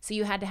 whatever. So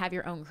you had to have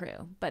your own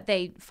crew, but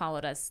they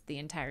followed us the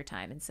entire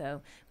time. And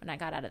so when I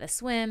got out of the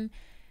swim,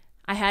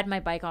 I had my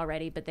bike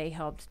already, but they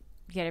helped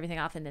get everything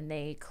off, and then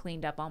they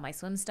cleaned up all my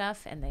swim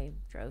stuff, and they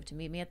drove to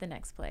meet me at the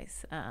next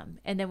place.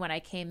 And then when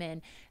I came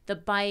in, the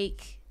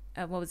bike,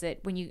 what was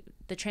it?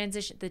 The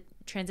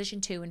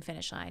transition to and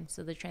finish line.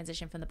 So the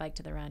transition from the bike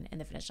to the run and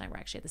the finish line were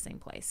actually at the same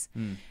place.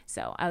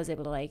 So I was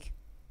able to like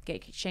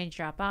get change,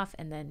 drop off,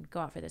 and then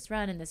go out for this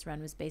run. And this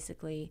run was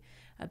basically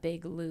a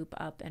big loop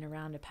up and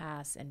around a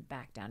pass and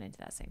back down into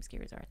that same ski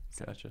resort.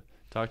 So. Gotcha.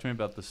 Talk to me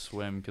about the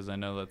swim, because I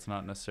know that's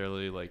not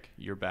necessarily like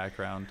your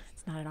background.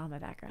 It's not at all my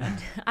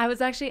background.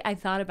 I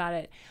thought about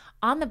it.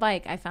 On the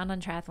bike, I found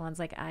on triathlons,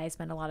 like I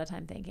spend a lot of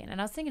time thinking.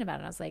 And I was thinking about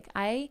it. I was like,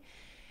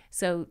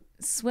 so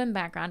swim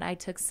background, I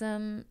took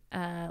some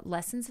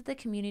lessons at the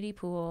community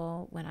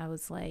pool when I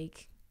was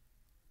like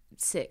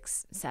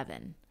 6,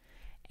 7.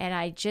 And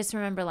I just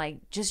remember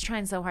like just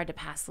trying so hard to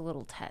pass the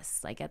little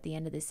tests like at the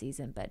end of the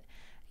season, but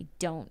I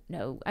don't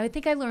know. I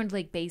think I learned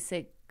like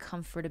basic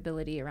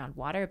comfortability around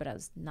water, but I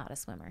was not a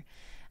swimmer.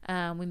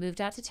 We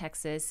moved out to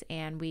Texas,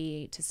 and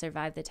to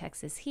survive the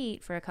Texas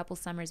heat for a couple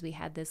summers, we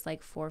had this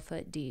like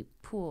 4-foot deep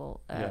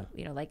pool,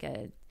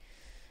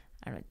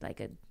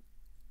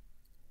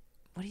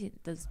 what what do you,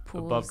 those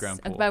pools? Above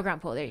ground pool. Above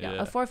ground pool. There you go.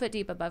 Yeah. A 4 foot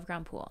deep above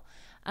ground pool.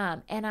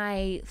 And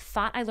I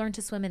thought I learned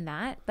to swim in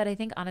that, but I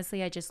think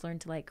honestly, I just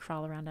learned to like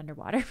crawl around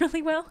underwater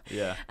really well.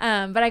 Yeah.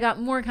 But I got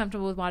more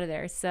comfortable with water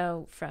there.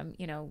 So from,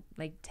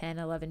 like 10,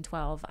 11,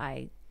 12,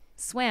 I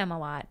swam a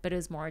lot, but it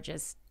was more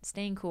just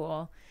staying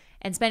cool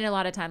and spending a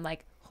lot of time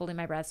like holding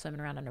my breath,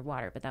 swimming around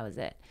underwater, but that was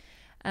it.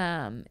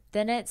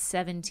 Then at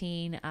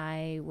 17,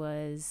 I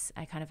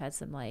kind of had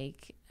some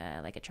like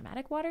a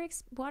traumatic water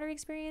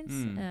experience.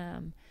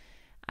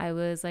 I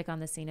was like on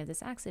the scene of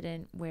this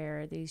accident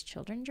where these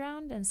children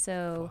drowned. And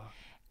so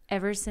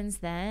ever since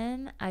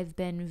then, I've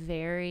been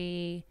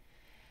very,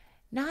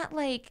 not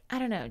like, I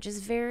don't know,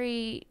 just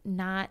very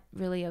not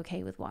really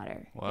okay with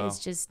water. Wow. It's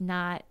just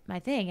not my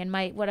thing. And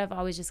what I've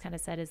always just kind of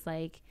said is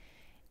like,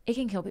 it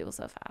can kill people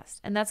so fast.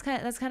 And that's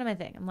kind of my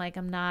thing. I'm like,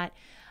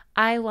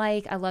 I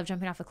love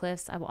jumping off of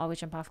cliffs. I will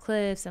always jump off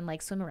cliffs and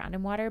like swim around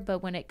in water. But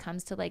when it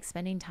comes to like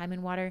spending time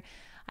in water,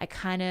 I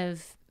kind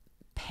of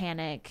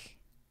panic,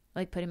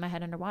 like putting my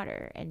head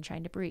underwater and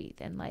trying to breathe.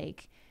 And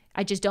like,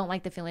 I just don't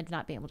like the feeling of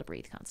not being able to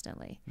breathe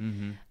constantly.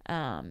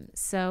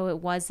 So it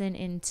wasn't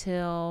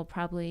until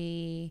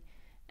probably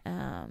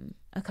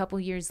a couple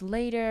years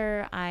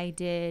later,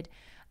 triathlon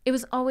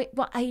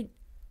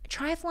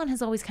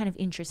has always kind of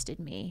interested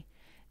me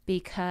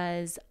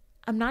because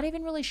I'm not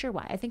even really sure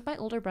why. I think my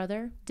older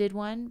brother did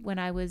one when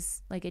I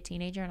was like a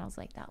teenager, and I was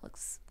like, that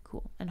looks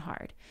cool and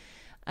hard.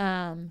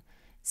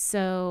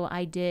 So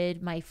I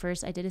did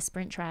a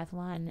sprint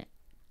triathlon,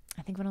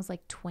 I think when I was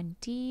like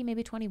 20,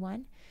 maybe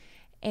 21.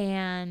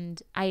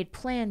 And I had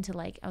planned to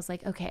I was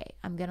like, okay,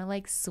 I'm going to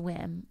like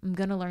swim. I'm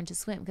going to learn to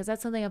swim because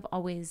that's something I've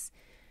always,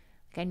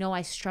 I know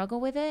I struggle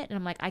with it. And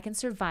I'm like, I can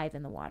survive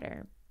in the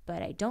water,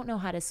 but I don't know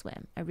how to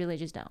swim. I really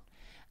just don't.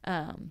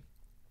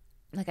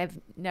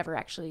 I've never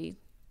actually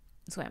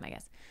swam, I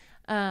guess.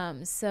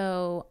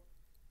 So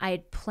I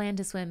had planned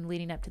to swim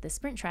leading up to the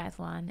sprint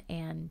triathlon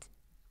and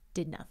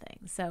did nothing.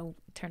 So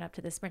turn up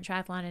to the sprint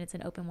triathlon and it's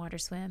an open water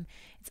swim.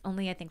 It's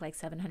only, I think, like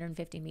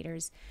 750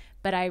 meters.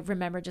 But I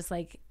remember just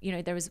like,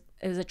 it was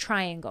a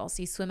triangle.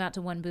 So you swim out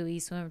to one buoy, you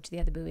swim over to the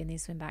other buoy, and then you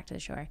swim back to the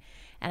shore.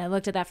 And I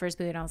looked at that first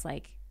buoy and I was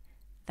like,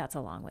 that's a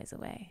long ways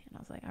away. And I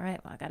was like, all right,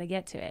 well, I got to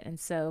get to it. And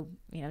so,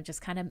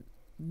 just kind of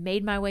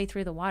made my way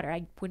through the water.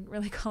 I wouldn't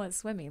really call it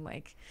swimming,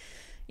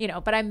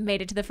 but I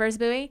made it to the first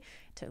buoy,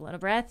 took a little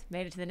breath,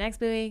 made it to the next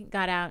buoy,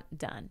 got out,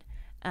 done.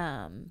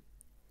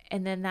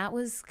 And then that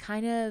was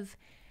kind of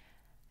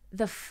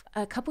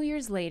a couple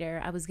years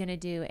later, I was going to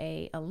do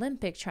a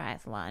Olympic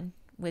triathlon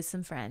with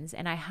some friends.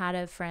 And I had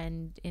a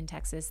friend in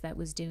Texas that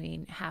was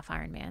doing half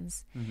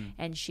Ironmans,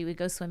 and she would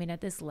go swimming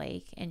at this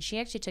lake. And she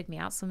actually took me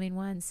out swimming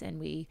once,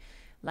 and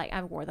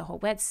I wore the whole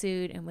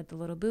wetsuit and with the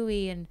little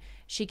buoy, and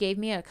she gave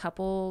me a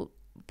couple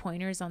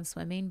pointers on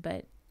swimming,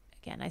 but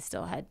again, I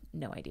still had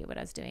no idea what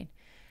I was doing.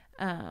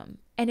 And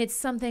it's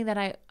something that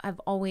I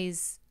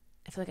feel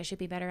like I should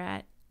be better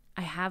at.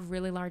 I have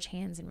really large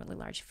hands and really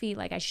large feet.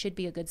 Like I should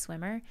be a good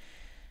swimmer,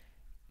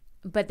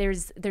 but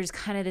there's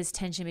kind of this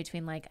tension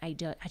between I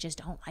just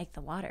don't like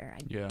the water.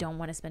 I don't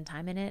want to spend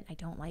time in it. I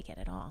don't like it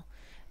at all.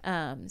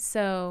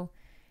 So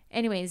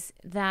anyways,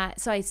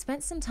 so I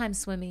spent some time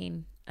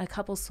swimming a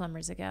couple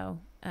swimmers ago,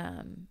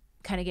 kind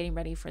of getting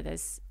ready for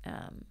this,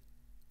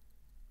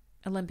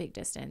 Olympic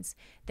distance.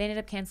 They ended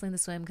up canceling the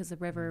swim because the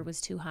river was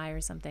too high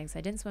or something. So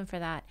I didn't swim for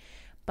that.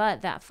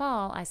 But that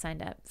fall I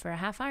signed up for a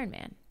half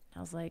Ironman. I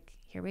was like,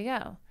 here we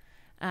go.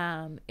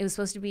 It was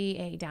supposed to be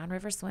a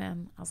downriver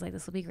swim. I was like,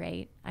 this will be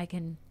great. I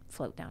can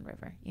float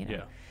downriver,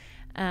 Yeah.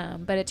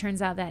 But it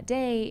turns out that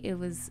day it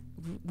was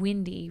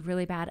windy,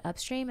 really bad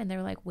upstream, and there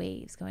were like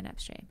waves going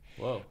upstream.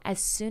 Whoa. As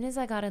soon as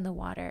I got in the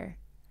water,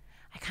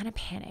 I kind of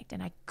panicked,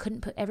 and I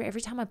couldn't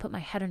every time I put my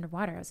head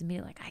underwater, I was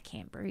immediately like, I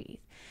can't breathe.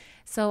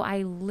 So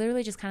I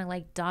literally just kind of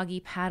like doggy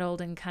paddled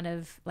and kind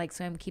of like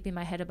swam, keeping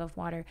my head above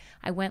water.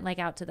 I went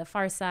out to the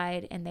far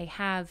side, and they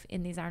have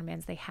in these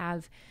Ironmans, they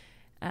have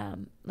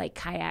like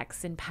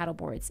kayaks and paddle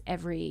boards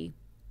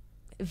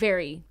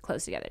very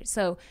close together.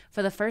 So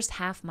for the first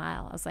half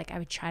mile, I was like, I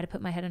would try to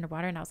put my head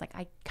underwater, and I was like,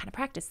 I kind of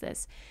practiced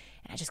this,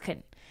 and I just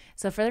couldn't.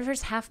 So for the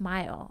first half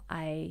mile,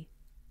 I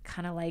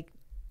kind of like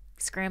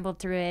scrambled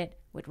through it,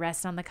 would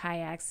rest on the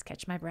kayaks,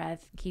 catch my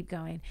breath, keep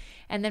going.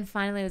 And then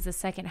finally it was the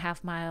second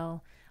half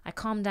mile. I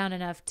calmed down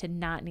enough to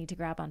not need to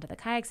grab onto the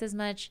kayaks as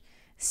much.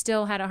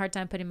 Still had a hard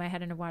time putting my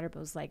head underwater, but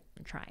was like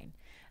trying.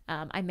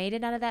 I made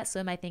it out of that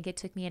swim. I think it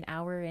took me an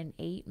hour and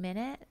 8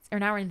 minutes, or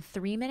an hour and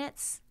 3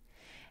 minutes.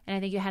 And I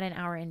think you had an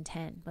hour and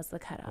 10 was the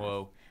cutoff.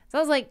 Whoa. So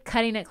I was like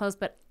cutting it close,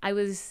 but I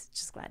was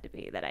just glad to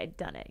be that I'd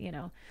done it,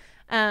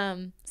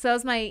 So that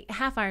was my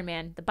half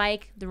Ironman, the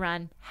bike, the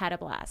run, had a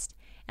blast.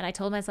 And I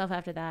told myself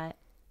after that,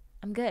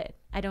 I'm good.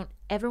 I don't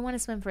ever want to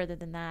swim further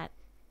than that.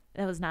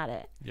 That was not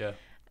it. Yeah.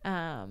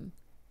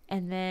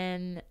 And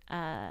then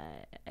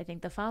I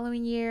think the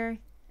following year,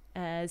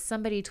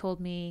 somebody told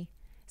me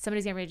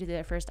somebody's getting ready to do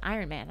their first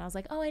Ironman. And I was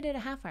like, oh, I did a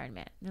half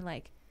Ironman. And they're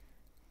like,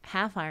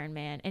 half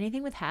Ironman?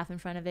 Anything with half in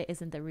front of it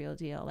isn't the real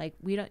deal. Like,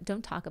 we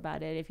don't talk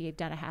about it if you've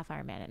done a half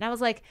Ironman. And I was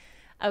like,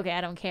 okay,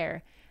 I don't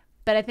care.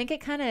 But I think it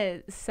kind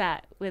of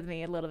sat with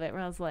me a little bit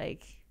where I was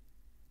like,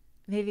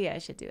 maybe I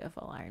should do a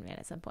full Ironman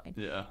at some point.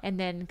 Yeah. And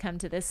then come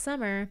to this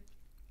summer,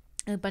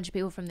 a bunch of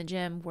people from the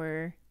gym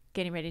were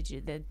getting ready to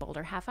do the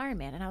Boulder half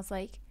Ironman. And I was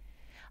like,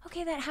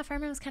 okay, that half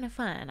Ironman was kind of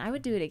fun. I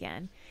would do it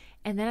again.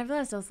 And then I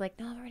realized, I was like,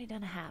 no, I've already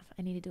done a half.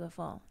 I need to do a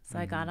full. So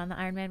I got on the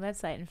Ironman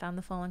website and found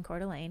the full in Coeur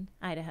d'Alene,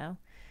 Idaho,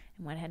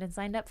 and went ahead and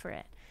signed up for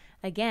it.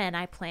 Again,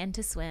 I planned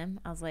to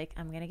swim. I was like,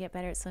 I'm going to get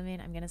better at swimming.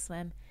 I'm going to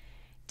swim.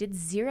 Did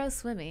zero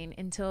swimming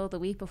until the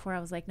week before. I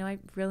was like, no, I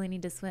really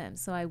need to swim.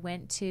 So I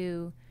went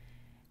to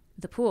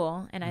the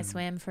pool and I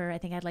swam for, I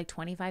think I had like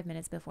 25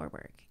 minutes before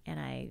work. And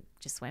I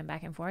just swam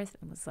back and forth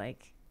and was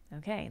like,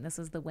 okay. And this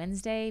was the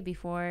Wednesday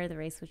before the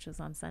race, which was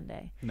on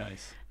Sunday.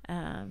 Nice.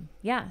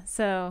 Yeah.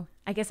 So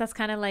I guess that's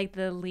kind of like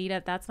the lead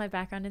up. That's my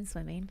background in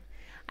swimming.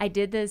 I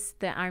did the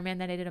Ironman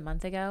that I did a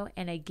month ago.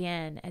 And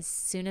again, as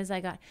soon as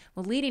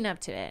leading up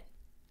to it,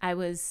 I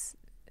was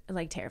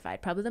like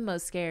terrified. Probably the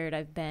most scared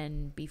I've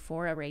been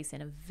before a race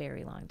in a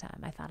very long time.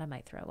 I thought I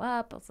might throw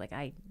up. I was like,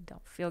 I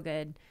don't feel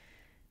good.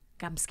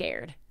 I'm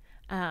scared.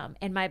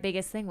 And my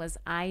biggest thing was,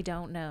 I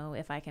don't know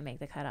if I can make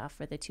the cutoff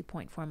for the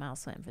 2.4 mile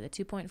swim. For the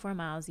 2.4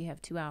 miles, you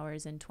have 2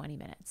 hours and 20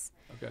 minutes.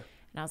 Okay.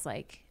 And I was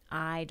like,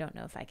 I don't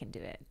know if I can do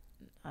it.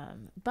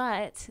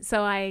 But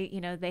so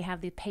they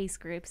have the pace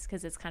groups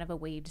because it's kind of a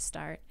waved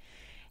start.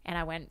 And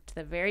I went to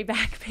the very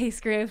back pace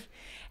group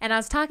and I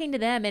was talking to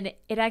them, and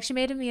it actually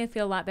made me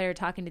feel a lot better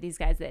talking to these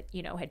guys that,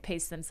 had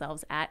paced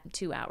themselves at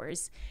 2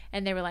 hours.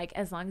 And they were like,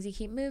 as long as you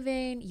keep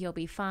moving, you'll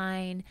be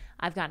fine.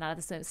 I've gotten out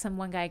of this.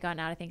 One guy got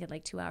out, I think, at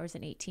like 2 hours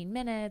and 18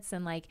 minutes.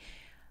 And like,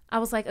 I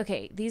was like,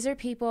 okay, these are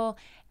people.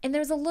 And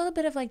there's a little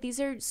bit of like, these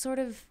are sort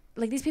of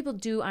like, these people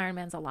do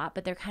Ironmans a lot,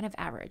 but they're kind of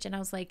average. And I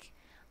was like,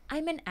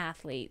 I'm an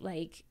athlete.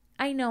 Like,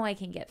 I know I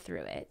can get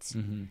through it.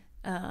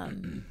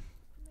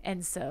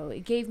 And so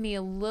it gave me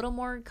a little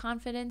more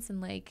confidence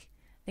and like,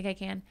 I think I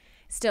can.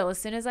 Still, as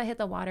soon as I hit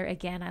the water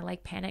again, I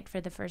like panicked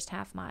for the first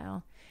half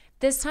mile.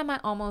 This time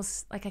I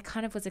almost, like, I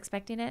kind of was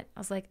expecting it. I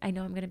was like, I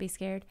know I'm going to be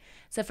scared.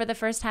 So for the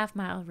first half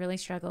mile, really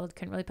struggled.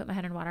 Couldn't really put my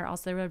head in water.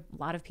 Also, there were a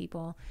lot of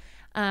people.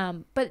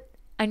 But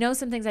I know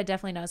some things I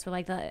definitely noticed were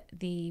like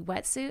the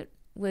wetsuit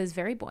was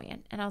very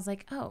buoyant. And I was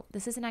like, oh,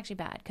 this isn't actually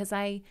bad. Because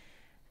I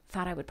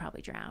thought I would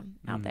probably drown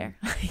out there.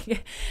 I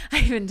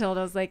even told,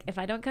 I was like, if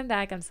I don't come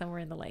back, I'm somewhere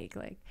in the lake.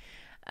 Like,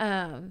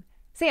 so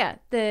yeah,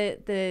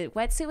 the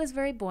wetsuit was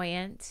very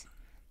buoyant.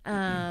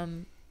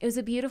 It was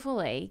a beautiful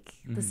lake.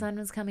 The sun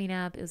was coming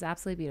up. It was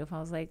absolutely beautiful. I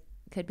was like,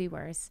 could be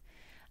worse.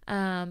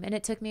 And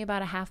it took me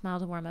about a half mile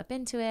to warm up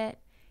into it.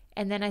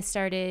 And then I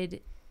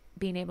started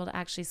being able to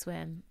actually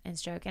swim and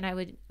stroke.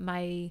 And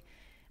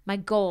my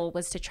goal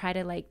was to try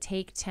to like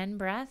take 10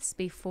 breaths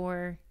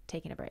before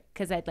taking a break,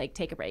 because I'd like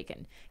take a break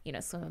and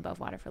swim above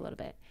water for a little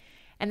bit.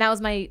 And that was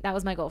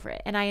my goal for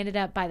it. And I ended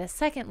up, by the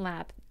second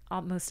lap,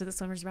 most of the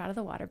swimmers were out of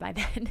the water by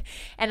then,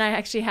 and I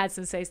actually had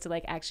some space to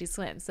like actually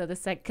swim. So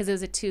because it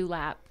was a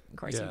 2-lap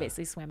course, you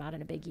basically swam out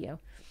in a big U.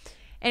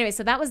 Anyway,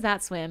 so that was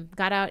that swim.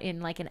 Got out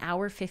in like an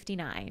hour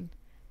 59,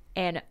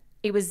 and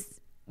it was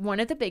one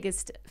of the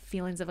biggest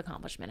feelings of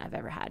accomplishment I've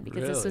ever had,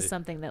 because this was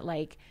something that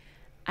like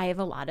I have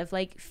a lot of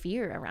like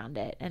fear around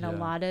it and a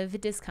lot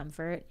of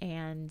discomfort,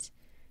 and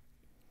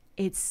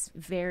it's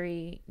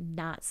very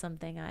not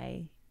something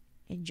I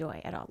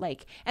enjoy at all.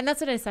 Like, and that's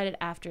what I decided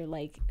after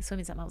like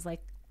swimming something. I was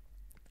like,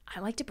 I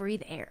like to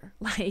breathe air.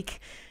 Like,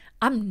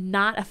 I'm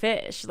not a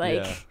fish.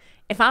 Like,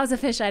 if I was a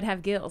fish, I'd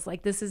have gills.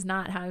 Like, this is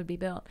not how I would be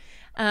built.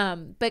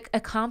 But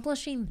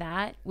accomplishing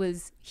that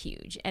was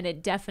huge. And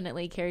it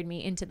definitely carried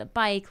me into the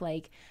bike.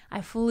 Like,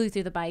 I flew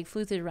through the bike,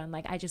 flew through the run.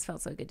 Like, I just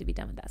felt so good to be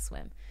done with that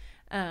swim.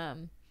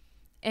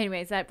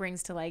 Anyways, that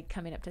brings to like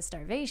coming up to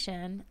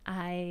starvation.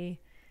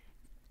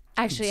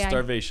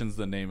 Starvation's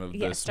the name of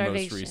this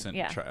most recent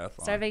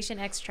triathlon. Starvation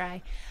X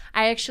Tri.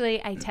 I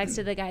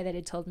texted the guy that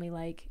had told me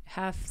like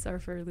half are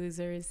for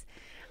losers.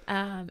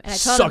 And I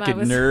told him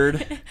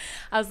nerd.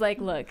 I was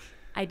like, look,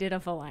 I did a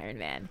full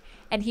Ironman.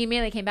 And he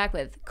immediately came back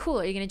with, cool,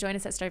 are you going to join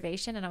us at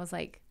Starvation? And I was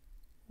like,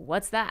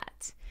 what's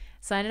that?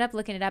 So I ended up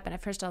looking it up. And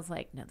at first I was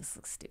like, no, this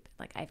looks stupid.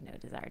 Like, I have no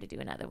desire to do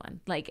another one.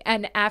 Like,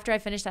 and after I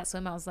finished that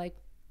swim, I was like,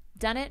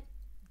 done.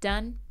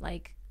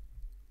 Like,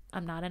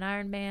 I'm not an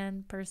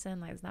Ironman person.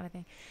 Like, it's not a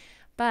thing.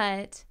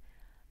 But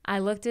I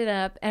looked it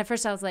up. And at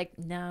first I was like,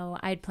 no,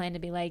 I'd planned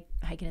to be like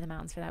hiking in the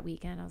mountains for that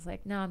weekend. I was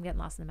like, no, I'm getting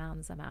lost in the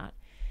mountains. I'm out.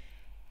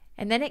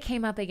 And then it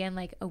came up again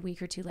like a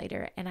week or two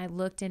later, and I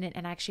looked in it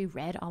and actually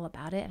read all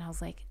about it. And I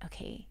was like,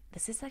 okay,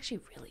 this is actually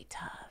really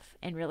tough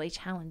and really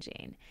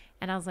challenging.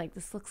 And I was like,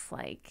 this looks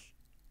like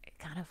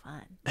kind of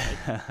fun,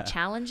 like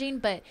challenging,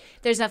 but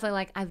there's definitely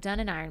like, I've done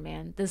an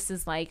Ironman. This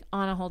is like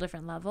on a whole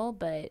different level,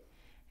 but it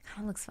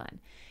kind of looks fun.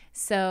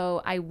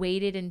 So I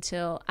waited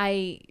until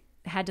I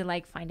had to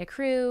like find a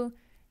crew,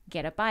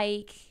 get a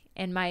bike.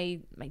 And my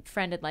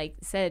friend had like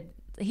said,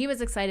 he was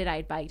excited I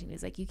had biked, and he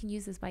was like, you can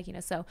use this bike,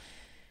 So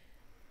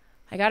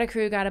I got a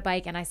crew, got a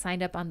bike, and I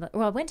signed up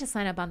I went to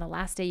sign up on the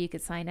last day you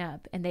could sign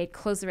up, and they'd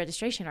closed the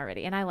registration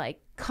already. And I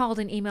like called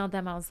and emailed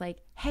them. I was like,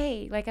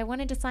 hey, like I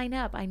wanted to sign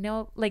up. I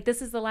know like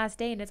this is the last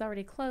day and it's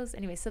already closed.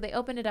 Anyway, so they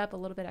opened it up a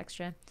little bit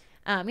extra.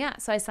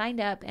 So I signed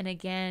up, and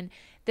again,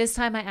 this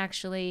time I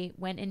actually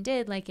went and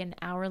did like an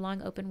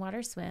hour-long open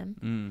water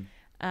swim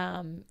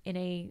in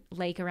a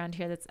lake around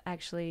here that's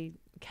actually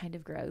kind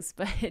of gross.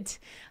 But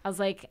I was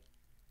like,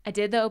 I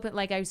did the open,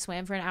 like I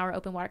swam for an hour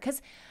open water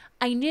because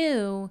I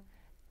knew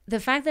the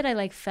fact that I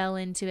like fell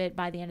into it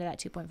by the end of that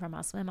 2.4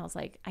 mile swim. I was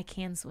like, I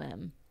can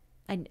swim.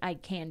 I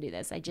can do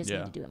this. I just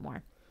need to do it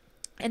more.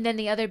 And then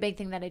the other big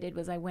thing that I did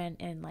was I went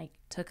and like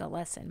took a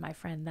lesson. My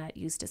friend that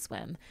used to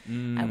swim,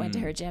 I went to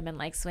her gym and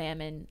like swam,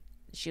 and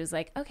she was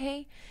like,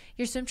 okay,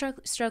 your swim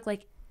stroke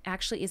like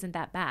actually isn't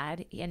that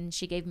bad. And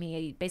she gave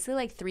me basically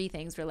like 3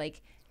 things where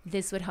like,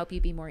 this would help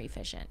you be more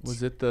efficient.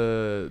 Was it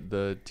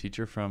the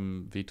teacher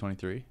from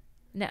V23?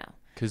 No.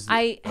 Because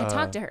I had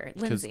talked to her,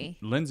 Lindsay.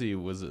 Lindsay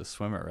was a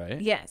swimmer, right?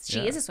 Yes, she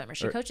is a swimmer.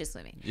 She coaches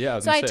swimming. Yeah.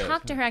 So I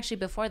talked to her actually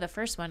before the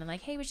first one and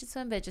like, hey, we should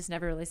swim, but it just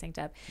never really synced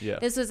up. Yeah.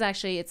 This was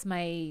actually, it's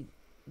my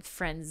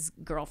friend's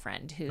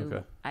girlfriend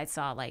who I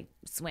saw like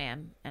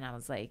swam, and I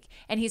was like,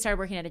 and he started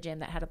working at a gym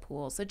that had a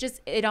pool. So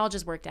it all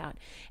just worked out.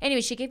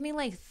 Anyway, she gave me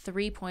like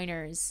 3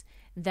 pointers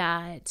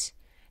that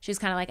she was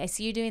kind of like, I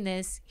see you doing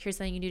this. Here's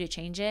something you do to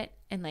change it,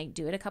 and like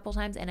do it a couple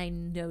times. And I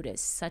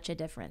noticed such a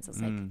difference. I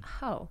was like,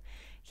 oh,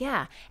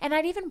 yeah. And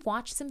I'd even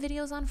watched some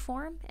videos on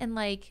form, and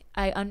like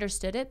I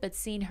understood it, but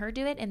seeing her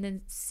do it and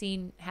then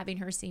having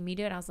her see me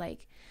do it, I was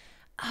like,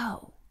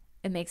 oh,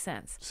 it makes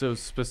sense. So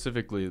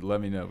specifically,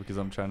 let me know, because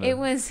I'm trying to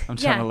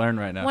learn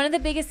right now. One of the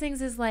biggest things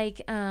is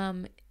like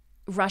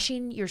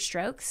rushing your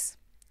strokes.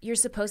 You're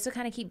supposed to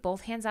kind of keep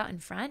both hands out in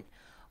front.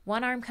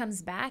 One arm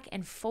comes back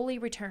and fully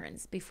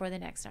returns before the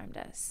next arm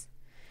does.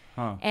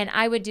 Huh. And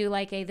I would do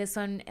like this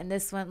one and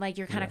this one, like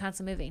you're kind of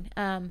constantly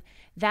moving.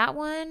 That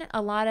one, I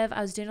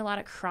was doing a lot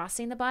of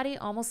crossing the body,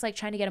 almost like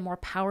trying to get a more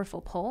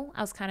powerful pull.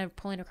 I was kind of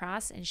pulling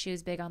across, and she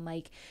was big on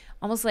like,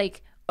 almost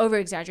like over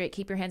exaggerate,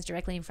 keep your hands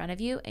directly in front of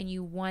you, and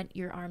you want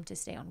your arm to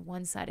stay on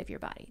one side of your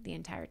body the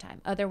entire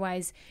time.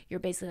 Otherwise, you're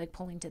basically like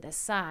pulling to the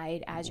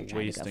side as you're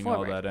trying to go forward.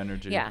 Wasting all that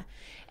energy. Yeah.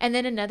 And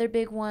then another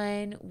big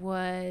one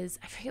was,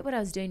 I forget what I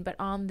was doing, but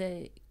on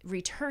the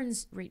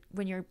returns,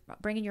 when you're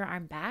bringing your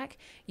arm back,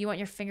 you want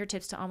your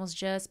fingertips to almost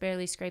just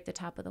barely scrape the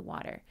top of the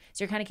water.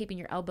 So you're kind of keeping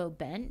your elbow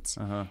bent,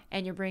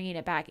 and you're bringing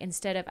it back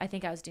instead of, I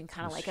think I was doing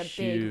kind of like a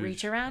big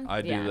reach around.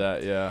 I do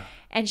that, yeah.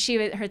 And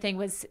her thing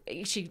was,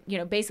 she,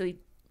 basically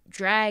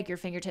drag your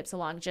fingertips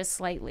along just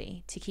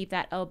slightly to keep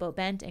that elbow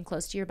bent and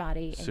close to your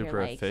body. And super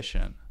you're like,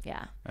 efficient.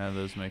 Yeah. Yeah,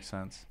 those make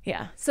sense.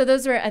 Yeah. So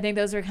I think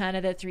those were kind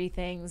of the 3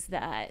 things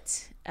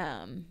that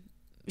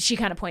she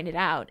kind of pointed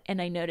out,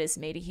 and I noticed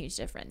made a huge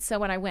difference. So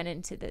when I went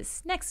into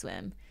this next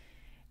swim,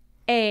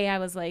 I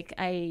was like,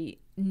 I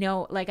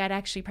know, like I'd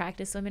actually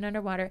practiced swimming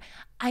underwater.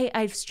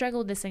 I've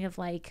struggled this thing of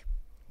like,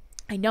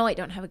 I know I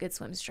don't have a good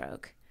swim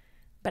stroke,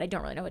 but I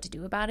don't really know what to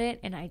do about it.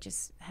 And I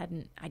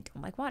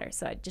don't like water.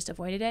 So I just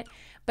avoided it.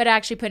 But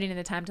actually putting in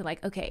the time to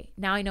like, okay,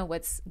 now I know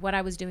what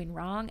I was doing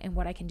wrong and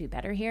what I can do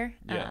better here.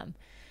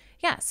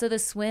 Yeah. So the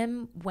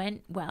swim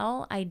went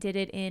well. I did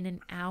it in an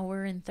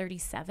hour and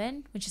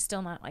 37, which is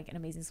still not like an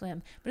amazing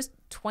swim, but it's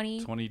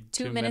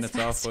 22 minutes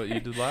off what you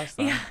did last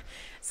time. Yeah.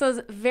 So I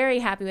was very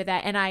happy with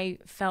that. And I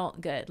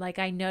felt good. Like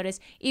I noticed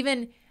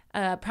even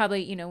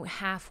probably,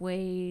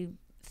 halfway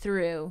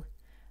through,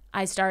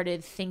 I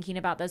started thinking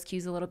about those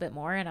cues a little bit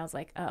more, and I was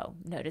like, oh,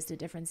 noticed a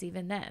difference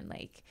even then.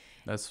 Like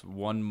that's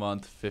 1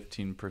 month,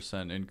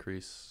 15%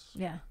 increase.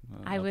 Yeah.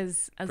 I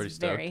was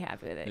very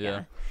happy with it.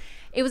 Yeah.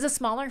 It was a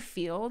smaller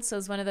field. So it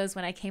was one of those,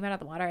 when I came out of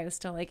the water, I was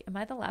still like, am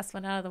I the last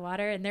one out of the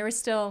water? And there was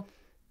still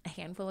a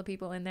handful of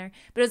people in there,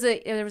 but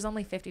there was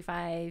only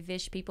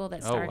 55-ish people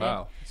that started. Oh,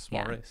 wow.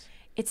 Small race.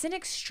 It's an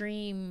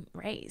extreme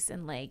race,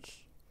 and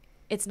like,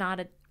 it's not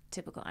a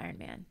typical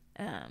Ironman.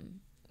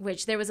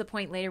 Which there was a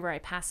point later where I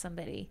passed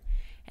somebody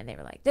and they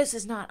were like, this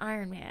is not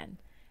Ironman.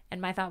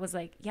 And my thought was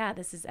like, yeah,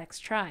 this is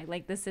X-Tri.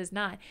 Like, this is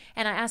not.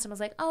 And I asked him, I was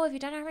like, oh, have you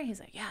done Ironman? He's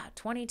like, yeah,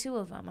 22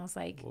 of them. I was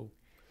like, whoa.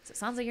 So it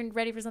sounds like you're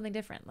ready for something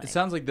different. Like, it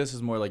sounds like this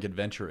is more like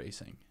adventure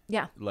racing.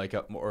 Yeah. Like,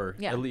 at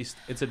least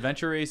it's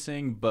adventure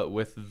racing, but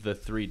with the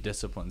 3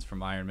 disciplines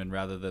from Ironman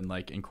rather than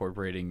like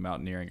incorporating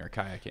mountaineering or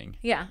kayaking.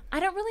 Yeah. I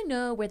don't really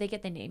know where they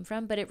get the name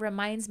from, but it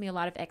reminds me a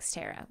lot of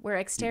Xterra,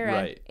 where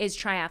Xterra is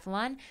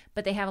triathlon,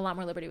 but they have a lot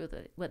more liberty with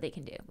what they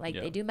can do. Like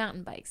they do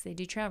mountain bikes, they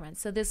do trail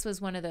runs. So this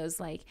was one of those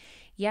like,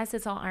 yes,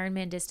 it's all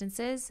Ironman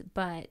distances,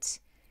 but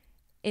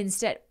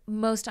instead,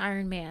 most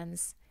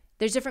Ironmans,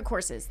 there's different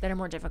courses that are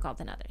more difficult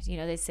than others.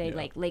 They say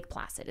like Lake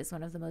Placid is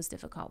one of the most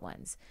difficult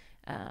ones.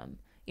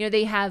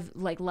 They have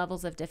like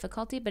levels of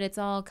difficulty, but it's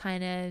all you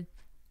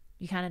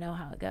kind of know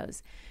how it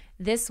goes.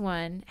 This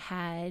one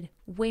had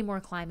way more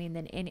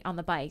climbing on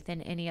the bike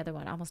than any other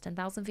one, almost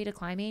 10,000 feet of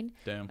climbing.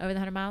 Damn. Over the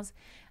 100 miles.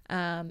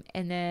 And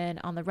then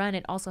on the run,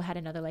 it also had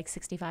another like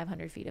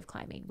 6,500 feet of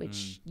climbing,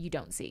 which you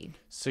don't see.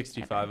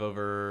 65 ever.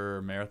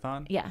 Over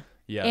marathon? Yeah.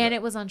 Yeah. And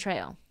it was on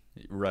trail.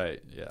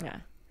 Right. Yeah. Yeah.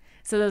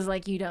 So there's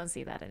like, you don't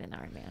see that in an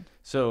Ironman.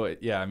 So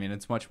yeah, I mean,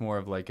 it's much more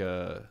of like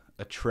a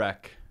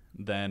trek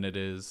than it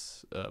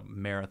is a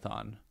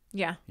marathon.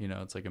 Yeah. You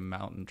know, it's like a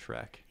mountain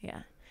trek.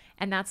 Yeah.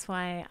 And that's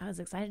why I was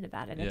excited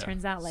about it. And it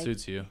turns out like,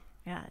 suits you.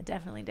 Yeah, it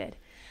definitely did.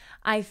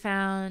 I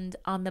found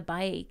on the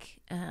bike,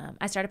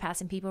 I started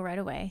passing people right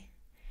away.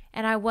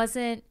 And I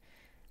wasn't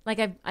like,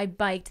 I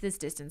biked this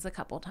distance a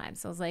couple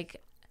times. So I was like,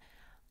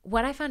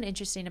 what I found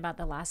interesting about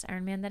the last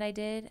Ironman that I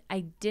did,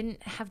 I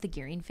didn't have the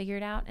gearing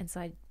figured out. And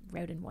so I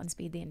rode in one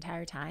speed the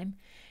entire time.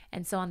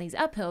 And so on these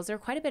uphills, there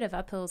were quite a bit of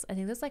uphills. I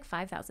think there's like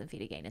 5,000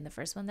 feet of gain in the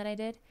first one that I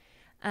did.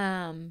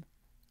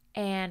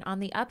 And on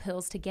the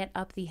uphills, to get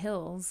up the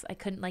hills, I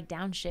couldn't like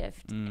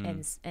downshift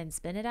and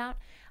spin it out.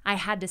 I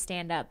had to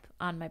stand up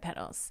on my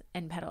pedals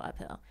and pedal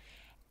uphill.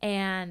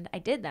 And I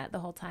did that the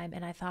whole time.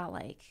 And I thought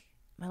like,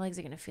 my legs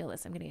are going to feel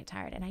this. I'm going to get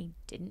tired. And I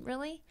didn't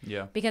really.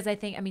 Yeah. Because I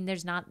think, I mean,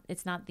 it's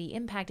not the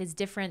impact is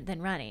different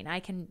than running. I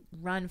can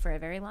run for a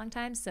very long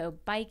time. So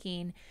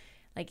biking,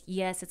 like,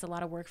 yes, it's a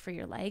lot of work for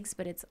your legs,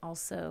 but it's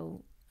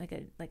also like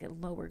a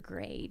lower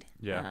grade.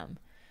 Yeah.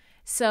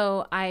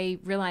 So I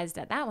realized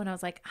at that one, I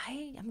was like,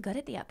 I'm good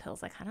at the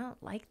uphills. Like, I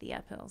don't like the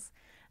uphills.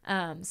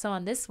 So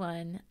on this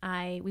one,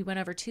 we went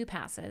over 2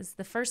 passes.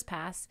 The first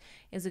pass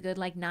is a good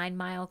like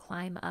 9-mile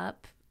climb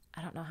up.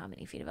 I don't know how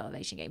many feet of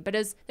elevation gain, but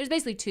there's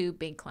basically 2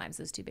 big climbs,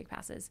 those 2 big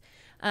passes.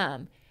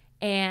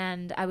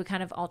 And I would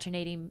kind of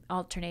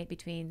alternate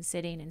between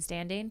sitting and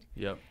standing.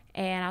 Yep.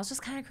 And I was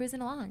just kind of cruising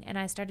along, and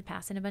I started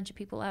passing a bunch of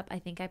people up. I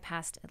think I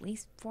passed at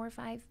least 4 or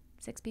 5,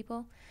 6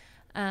 people.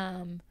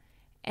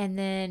 And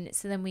then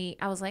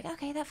I was like,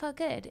 okay, that felt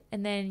good.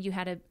 And then you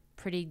had a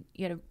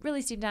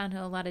really steep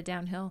downhill, a lot of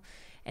downhill.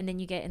 And then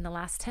you get in the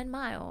last 10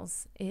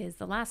 miles is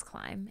the last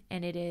climb.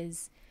 And it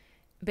is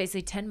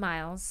basically 10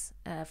 miles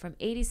from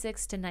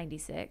 86 to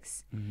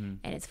 96. Mm-hmm.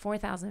 And it's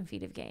 4,000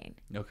 feet of gain.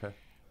 Okay.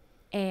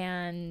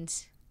 And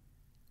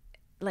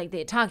like they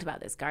had talked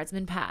about this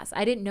Guardsman Pass.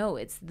 I didn't know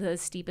it's the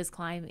steepest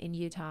climb in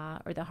Utah,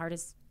 or the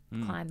hardest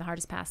climb, the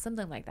hardest pass,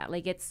 something like that.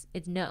 Like it's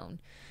known.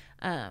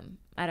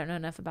 I don't know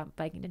enough about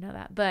biking to know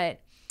that,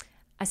 but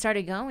I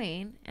started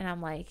going and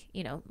I'm like,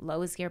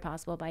 lowest gear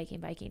possible,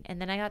 biking. And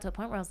then I got to a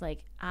point where I was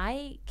like,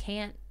 I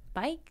can't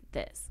bike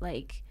this,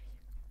 like,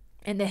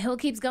 and the hill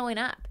keeps going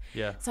up.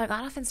 Yeah. So I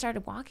got off and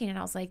started walking, and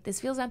I was like, this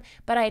feels dumb.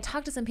 But I had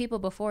talked to some people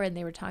before, and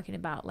they were talking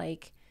about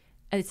like,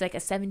 it's like a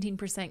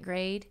 17%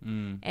 grade.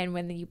 And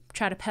when you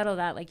try to pedal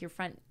that, like your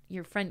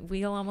front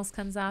wheel almost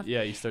comes off.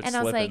 Yeah. You start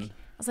slipping.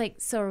 I was like,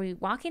 so are we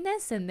walking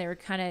this? And they were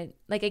kind of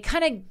like, it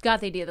kind of got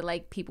the idea that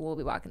like people will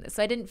be walking this.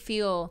 So I didn't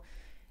feel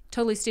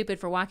totally stupid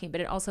for walking,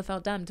 but it also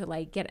felt dumb to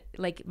like get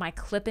like my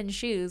clip-in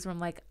shoes where I'm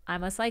like,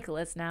 I'm a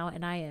cyclist now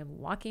and I am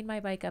walking my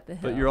bike up the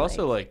hill. But you're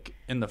also like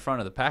in the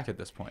front of the pack at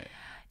this point.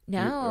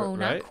 No,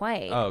 right? Not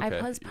quite. Oh, okay.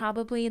 I was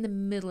probably in the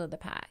middle of the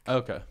pack.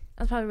 Okay.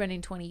 I was probably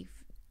running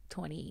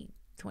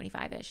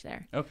 25-ish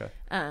there. Okay.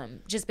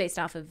 Just based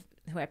off of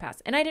who I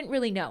passed. And I didn't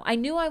really know. I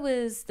knew I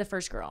was the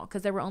first girl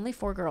because there were only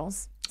 4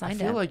 girls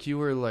signed up. I feel like you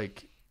were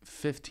like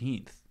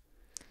 15th,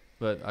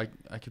 but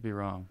I could be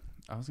wrong.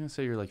 I was going to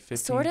say you're like 15th.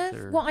 Sort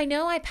of. Well, I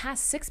know I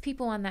passed 6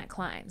 people on that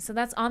climb. So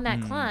that's on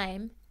that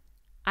climb.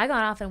 I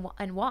got off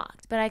and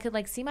walked, but I could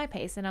like see my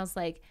pace. And I was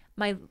like,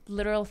 my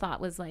literal thought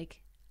was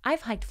like,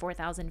 I've hiked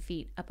 4,000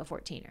 feet up a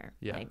 14er.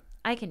 Yeah. Like,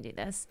 I can do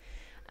this.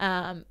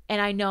 And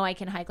I know I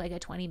can hike like a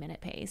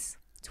 20-minute pace,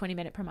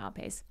 20-minute per mile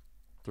pace.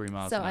 3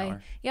 miles an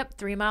hour. Yep,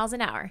 3 miles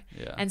an hour.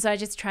 Yeah. And so I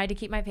just tried to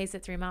keep my pace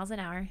at 3 miles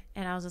an hour.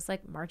 And I was just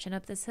like marching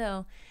up this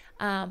hill.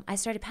 I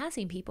started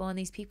passing people, and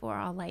these people are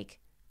all like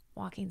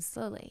walking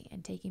slowly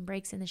and taking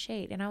breaks in the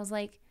shade. And I was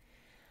like,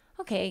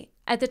 okay.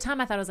 At the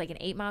time, I thought it was like an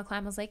 8-mile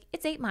climb. I was like,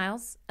 it's 8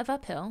 miles of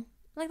uphill.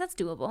 Like, that's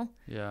doable.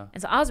 Yeah.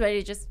 And so I was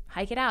ready to just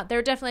hike it out. There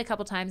were definitely a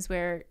couple times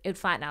where it would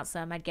flatten out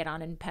some. I'd get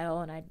on and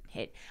pedal, and I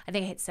think I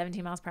hit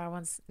 17 miles per hour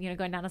once,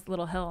 going down this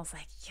little hill. I was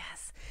like,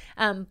 yes.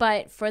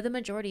 But for the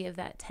majority of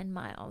that 10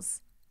 miles,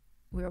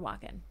 we were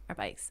walking our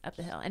bikes up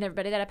the hill. And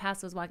everybody that I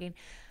passed was walking.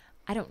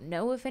 I don't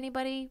know if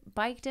anybody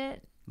biked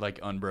it. Like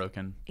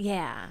unbroken.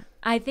 Yeah.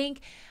 I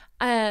think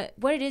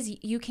what it is,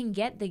 you can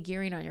get the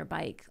gearing on your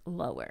bike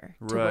lower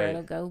to where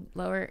it'll go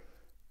lower.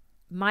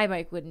 My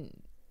bike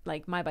wouldn't.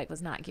 Like, my bike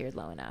was not geared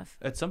low enough.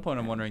 At some point,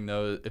 I'm wondering,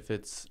 though, if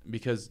it's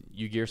because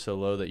you gear so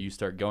low that you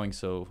start going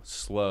so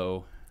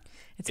slow.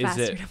 Is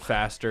it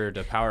faster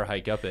to power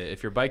hike up it?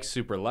 If your bike's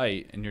super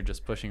light and you're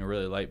just pushing a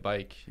really light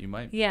bike, you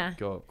might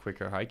go up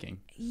quicker hiking.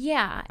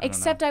 Yeah,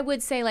 except I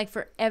would say, like,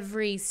 for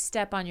every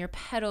step on your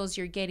pedals,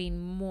 you're getting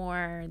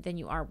more than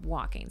you are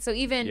walking. So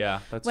even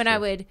when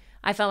true.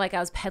 I felt like I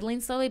was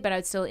pedaling slowly, but I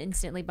would still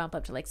instantly bump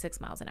up to like 6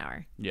 miles an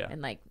hour. Yeah.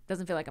 And like,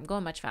 doesn't feel like I'm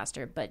going much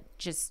faster, but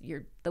just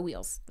the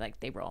wheels,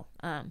 like they roll.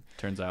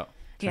 Turns out.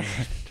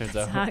 Turns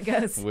out how it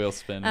goes. Wheel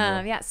spin.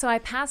 Yeah. So I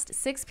passed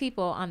 6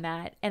 people on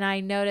that, and I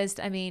noticed,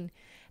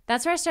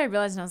 that's where I started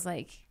realizing, I was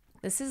like,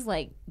 this is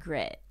like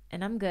grit,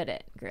 and I'm good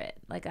at grit.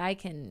 Like I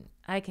can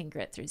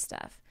grit through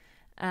stuff.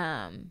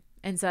 And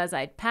so as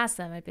I'd pass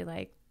them, I'd be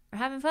like, we're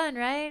having fun,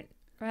 right?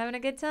 we're having a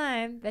good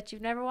time. Bet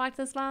you've never walked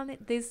this long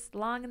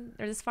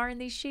or this far in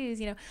these shoes.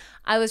 You know,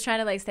 I was trying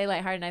to like stay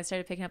lighthearted, and I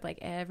started picking up like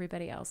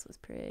everybody else was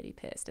pretty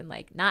pissed and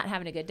like not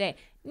having a good day.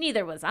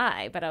 Neither was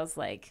I, but I was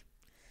like,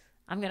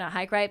 I'm going to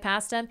hike right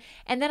past them.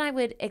 And then I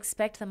would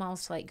expect them all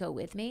to like go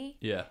with me.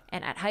 Yeah.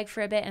 And I'd hike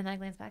for a bit and then I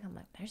glance back. I'm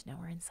like, there's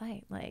nowhere in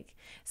sight. Like,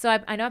 so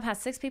I know I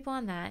passed 6 people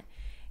on that.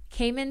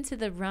 Came into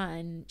the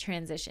run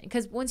transition.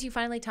 Because once you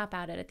finally top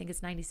out at, I think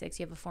it's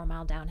 96, you have a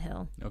 4-mile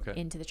downhill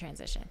into the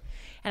transition.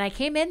 And I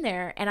came in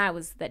there and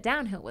that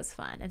downhill was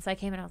fun. And so I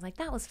came in, I was like,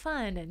 that was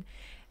fun. And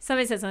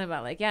somebody said something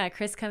about like, yeah,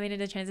 Kris coming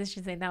into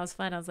transition saying that was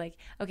fun. I was like,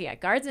 okay, yeah,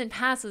 Guardsman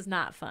Pass was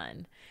not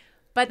fun.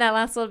 But that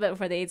last little bit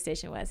before the aid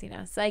station was, you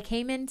know. So I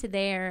came into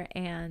there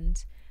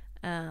and,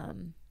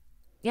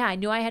 I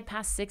knew I had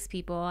passed 6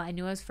 people. I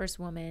knew I was first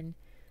woman.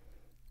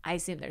 I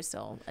assume there's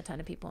still a ton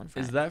of people in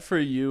front. Is that for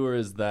you or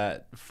is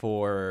that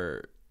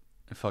for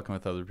fucking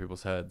with other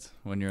people's heads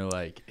when you're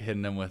like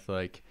hitting them with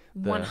like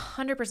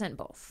 100%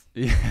 both.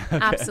 Yeah,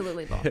 okay.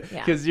 Absolutely both.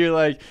 Yeah. Because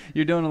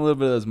you're doing a little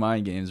bit of those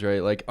mind games,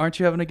 right? Like, aren't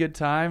you having a good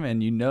time?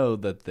 And you know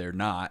that they're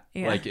not.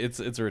 Yeah. Like, it's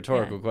a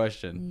rhetorical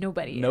question.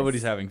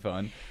 Nobody's having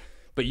fun.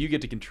 But you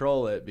get to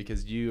control it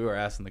because you are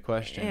asking the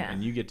question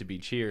and you get to be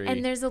cheery.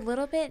 And there's a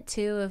little bit,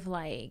 too, of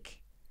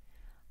like,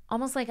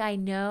 almost like I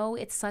know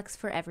it sucks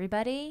for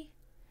everybody,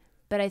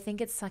 but I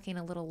think it's sucking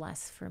a little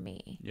less for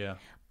me. Yeah.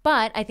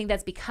 But I think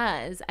that's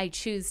because I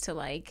choose to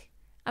like,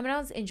 I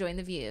was enjoying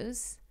the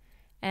views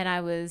and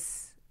I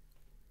was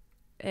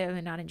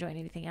not enjoying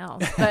anything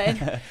else.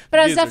 But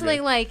I was definitely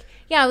like,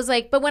 I was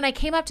like, but when I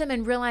came up to them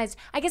and realized,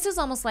 I guess it was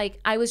almost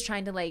like I was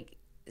trying to like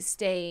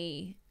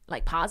stay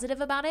like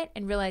positive about it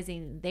and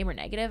realizing they were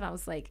negative. I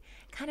was like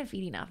kind of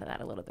feeding off of that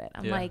a little bit.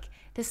 I'm like,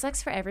 this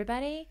sucks for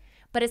everybody,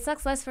 but it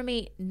sucks less for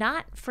me,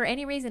 not for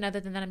any reason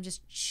other than that I'm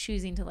just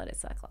choosing to let it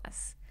suck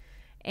less.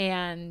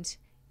 And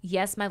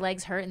yes, my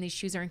legs hurt and these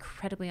shoes are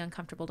incredibly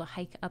uncomfortable to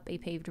hike up a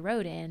paved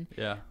road in.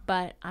 Yeah.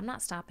 But I'm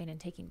not stopping and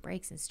taking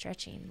breaks and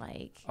stretching.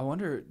 Like, I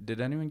wonder,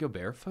 did anyone go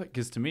barefoot?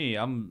 Because to me,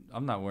 I'm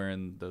not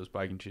wearing those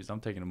biking shoes.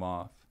 I'm taking them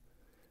off.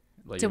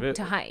 Like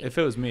to hike. If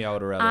it was me, I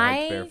would have rather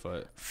hiked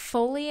barefoot. I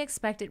fully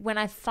expected, when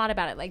I thought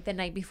about it, like the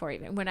night before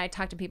even, when I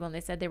talked to people and they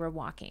said they were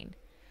walking,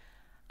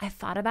 I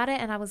thought about it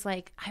and I was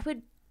like, I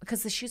would,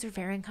 because the shoes are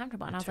very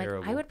uncomfortable. And I was like,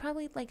 I would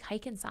probably like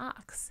hike in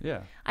socks.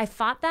 Yeah. I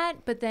thought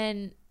that, but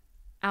then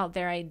out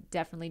there I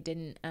definitely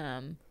didn't.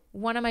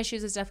 One of my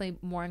shoes is definitely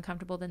more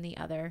uncomfortable than the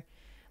other,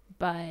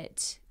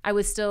 but I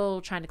was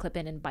still trying to clip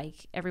in and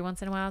bike every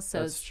once in a while.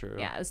 So that's true.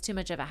 Yeah, it was too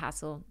much of a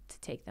hassle to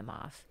take them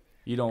off.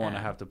 You don't want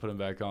to have to put them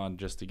back on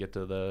just to get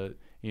to the,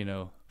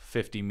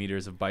 50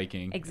 meters of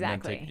biking.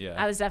 Exactly.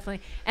 I was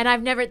definitely,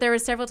 and there were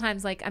several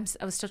times like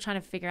I was still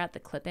trying to figure out the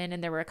clip in,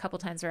 and there were a couple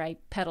times where I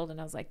pedaled and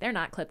I was like, they're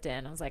not clipped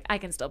in. I was like, I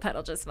can still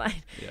pedal just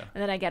fine. Yeah.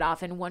 And then I get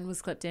off and one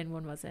was clipped in,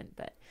 one wasn't.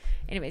 But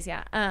anyways,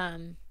 yeah.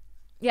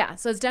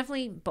 So it's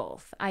definitely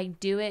both. I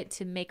do it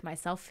to make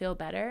myself feel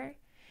better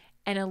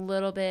and a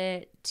little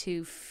bit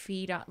to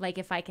feed off. Like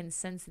if I can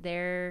sense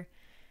they're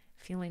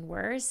feeling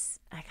worse,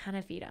 I kind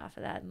of feed off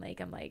of that. And like,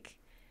 I'm like,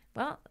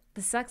 well,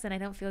 this sucks and I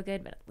don't feel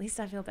good, but at least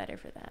I feel better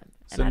for them.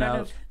 And so I now don't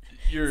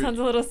know if sounds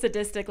a little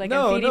sadistic, like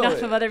I'm feeding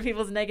off of other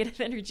people's negative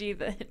energy,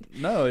 but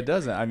no, it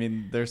doesn't. I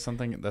mean, there's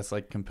something that's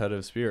like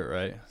competitive spirit,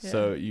 right? Yeah.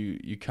 So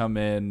you come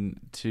in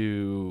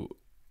to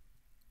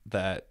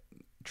that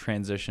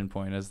transition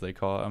point, as they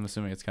call it. I'm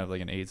assuming it's kind of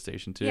like an aid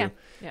station too.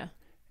 Yeah.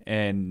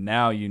 And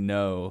now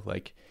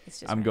like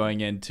I'm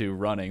going into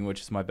running,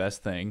 which is my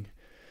best thing.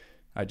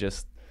 I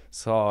just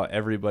saw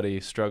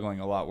everybody struggling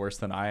a lot worse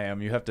than I am.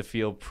 You have to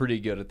feel pretty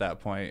good at that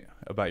point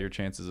about your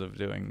chances of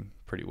doing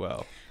pretty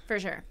well. For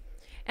sure.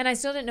 And I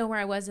still didn't know where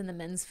I was in the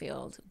men's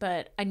field,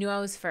 but I knew I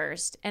was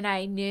first. And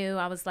I knew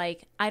I was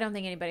like, I don't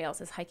think anybody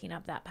else is hiking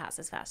up that pass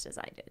as fast as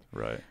I did.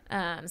 Right.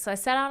 So I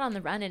set out on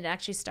the run, and it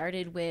actually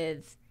started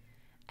with,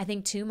 I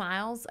think, 2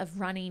 miles of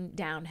running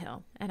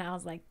downhill. And I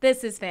was like,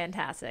 this is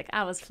fantastic.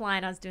 I was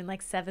flying. I was doing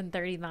like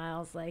 7:30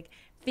 miles, like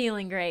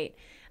feeling great.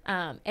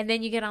 And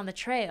then you get on the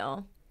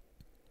trail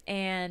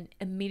and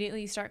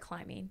immediately you start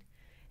climbing.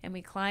 And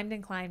we climbed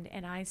and climbed,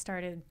 and I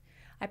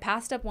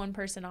passed up one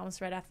person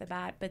almost right off the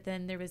bat, but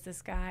then there was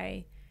this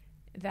guy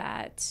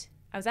that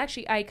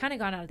I kind of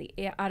got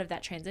out of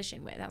that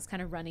transition with. I was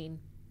kind of running,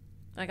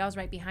 like I was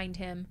right behind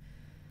him.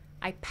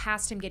 I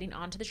passed him getting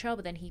onto the trail,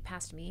 but then he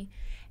passed me.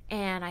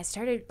 And I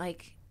started,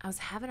 like, I was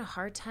having a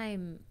hard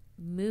time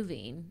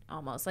moving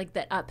almost, like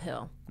the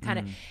uphill kind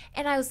of.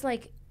 And I was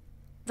like,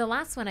 the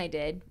last one I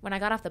did, when I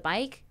got off the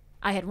bike,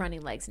 I had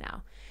running legs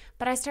now.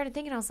 But I started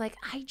thinking, I was like,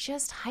 I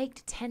just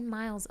hiked 10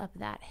 miles up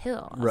that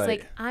hill. I was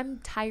like, I'm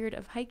tired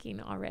of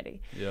hiking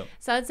already. Yep.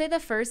 So I'd say the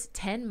first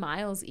 10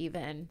 miles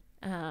even,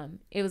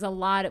 it was a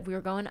lot. We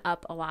were going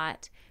up a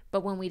lot.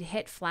 But when we'd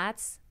hit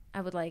flats,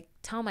 I would like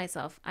tell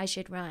myself I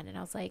should run. And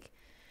I was like,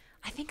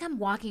 I think I'm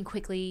walking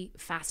quickly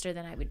faster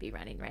than I would be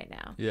running right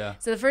now. Yeah.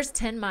 So the first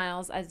 10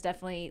 miles, I was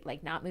definitely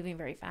like not moving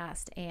very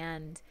fast.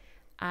 And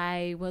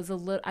I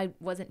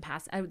wasn't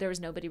past, there was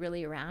nobody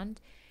really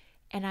around.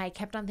 And I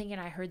kept on thinking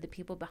I heard the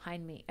people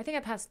behind me. I think I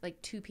passed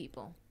like 2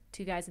 people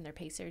two guys in their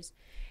pacers.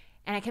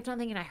 And I kept on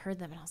thinking I heard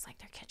them, and I was like,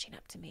 they're catching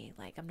up to me.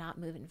 Like, I'm not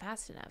moving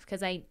fast enough.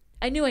 Because I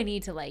knew I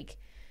need to, like,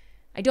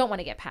 I don't want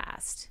to get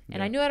past.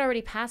 And I knew I'd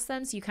already passed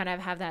them. So you kind of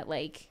have that,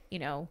 like, you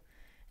know,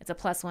 it's a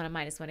 +1 and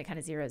 -1. It kind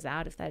of zeroes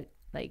out if that,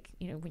 like,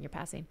 you know, when you're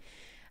passing.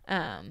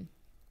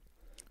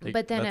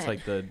 But then that's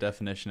like the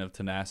definition of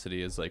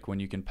tenacity is like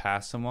when you can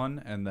pass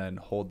someone and then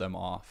hold them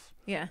off.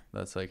 Yeah.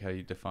 That's like how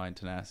you define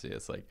tenacity.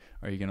 It's like,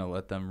 are you going to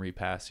let them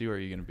repass you, or are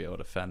you going to be able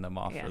to fend them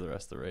off for the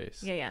rest of the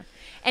race? Yeah.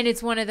 And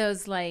it's one of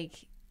those, like,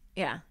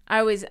 I'm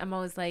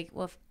always like,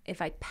 well,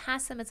 if I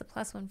pass them, it's a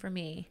 +1 for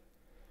me.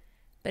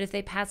 But if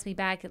they pass me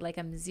back, like,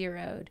 I'm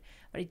zeroed.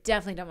 But I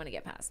definitely don't want to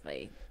get passed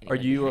by anyone. Are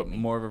you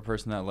more of a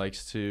person that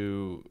likes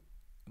to,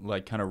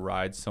 like, kind of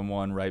ride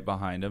someone right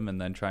behind them and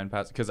then try and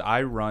pass? Because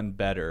I run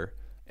better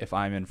if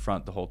I'm in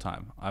front the whole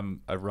time.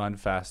 I run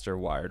faster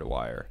wire to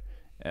wire.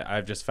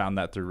 I've just found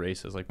that through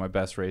races. Like, my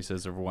best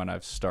races are when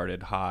I've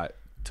started hot,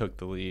 took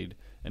the lead,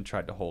 and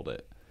tried to hold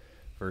it,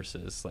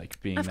 versus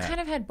like being. I've kind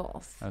of had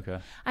both. Okay.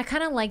 I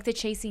kind of like the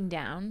chasing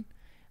down,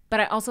 but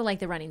I also like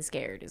the running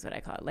scared, is what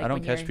I call it. Like, I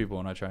don't catch people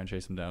when I try and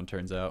chase them down.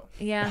 Turns out.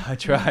 Yeah. I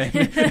try. And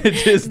it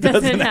just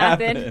doesn't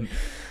happen.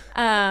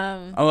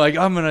 I'm like,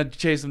 I'm gonna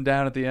chase them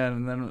down at the end,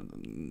 and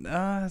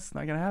then it's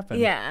not gonna happen.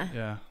 Yeah.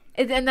 Yeah.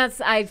 And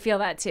I feel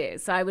that too.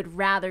 So I would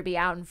rather be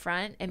out in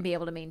front and be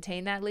able to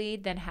maintain that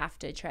lead than have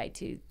to try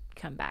to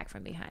come back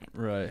from behind.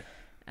 Right.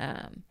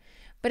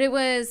 But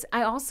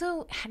I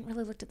also hadn't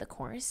really looked at the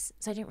course,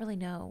 so I didn't really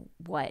know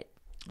what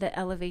the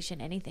elevation,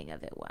 anything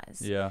of it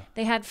was. Yeah.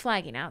 They had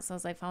flagging out, so I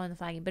was like following the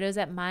flagging. But it was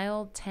at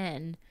mile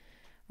 10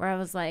 where I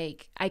was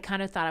like, I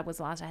kind of thought I was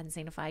lost. I hadn't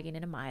seen a flagging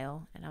in a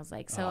mile. And I was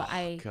like,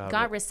 I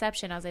got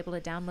reception. I was able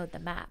to download the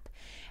map.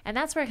 And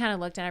that's where I kind of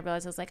looked, and I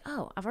realized I was like,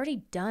 oh, I've already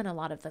done a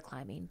lot of the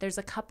climbing. There's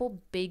a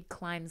couple big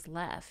climbs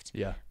left.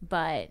 Yeah.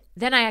 But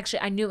then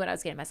I knew what I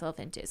was getting myself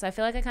into. So I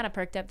feel like I kind of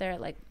perked up there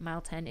at like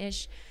mile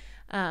 10-ish.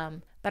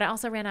 But I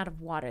also ran out of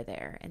water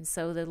there. And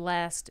so the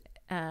last,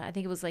 I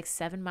think it was like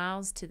 7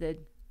 miles to the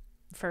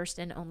first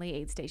and only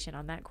aid station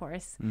on that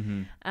course.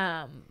 Mm-hmm.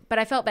 But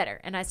I felt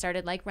better, and I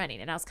started like running,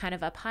 and I was kind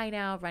of up high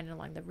now, running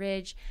along the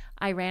ridge.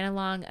 I ran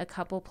along a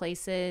couple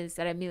places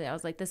that I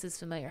was like, this is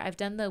familiar. I've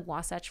done the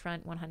Wasatch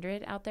Front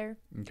 100 out there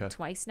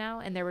twice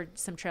now. And there were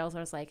some trails where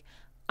I was like,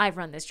 I've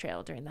run this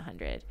trail during the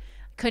 100.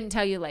 Couldn't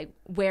tell you like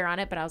where on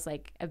it, but I was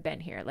like, I've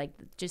been here, like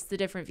just the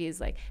different views.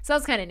 Like, so that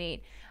was kind of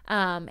neat.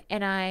 And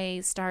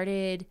I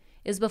started,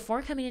 it was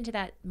before coming into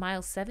that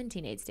mile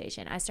 17 aid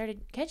station. I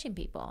started catching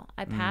people.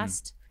 I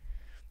passed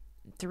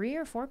 3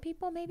 or 4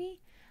 people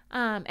maybe.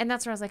 And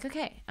that's where I was like,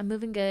 okay, I'm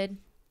moving good.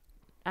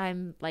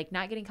 I'm like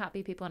not getting caught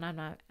by people, and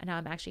now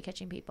I'm actually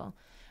catching people.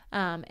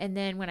 And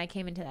then when I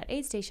came into that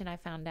aid station, I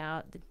found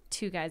out the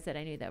 2 guys that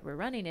I knew that were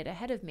running it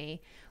ahead of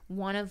me,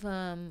 one of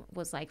them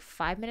was like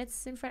 5 to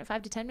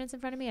 10 minutes in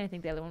front of me. And I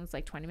think the other one was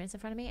like 20 minutes in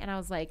front of me. And I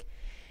was like,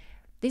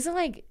 these are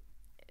like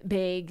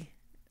big,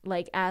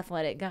 like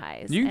athletic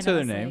guys. You can and say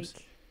their like, names.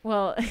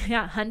 Well,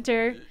 yeah,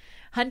 Hunter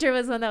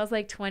was one that was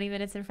like 20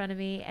 minutes in front of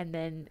me. And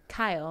then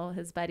Kyle,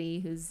 his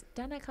buddy, who's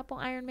done a couple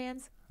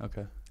Ironmans.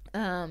 Okay.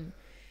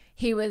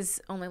 He was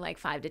only like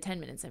 5 to 10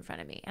 minutes in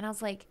front of me. And I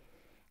was like,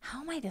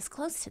 how am I this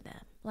close to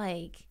them?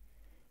 Like,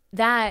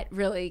 that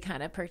really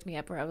kind of perked me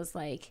up, where I was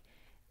like,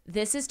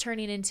 this is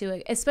turning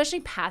into especially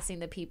passing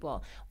the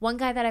people. One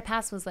guy that I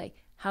passed was like,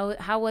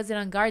 how was it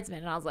on Guardsman?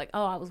 And I was like,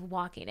 oh, I was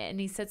walking it. And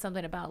he said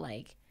something about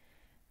like,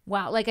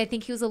 wow. Like, I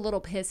think he was a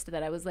little pissed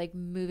that I was like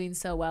moving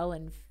so well,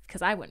 and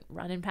because I went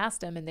running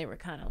past him and they were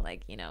kind of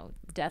like, you know,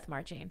 death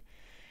marching.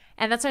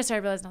 And that's when I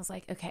started realizing, I was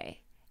like,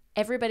 okay,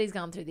 everybody's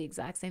gone through the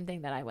exact same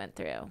thing that I went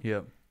through.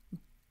 Yep.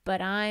 But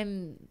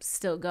I'm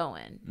still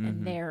going,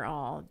 and they're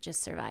all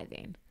just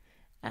surviving.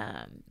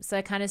 So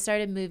I kind of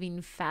started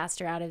moving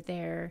faster out of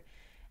there.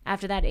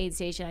 After that aid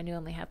station, I knew I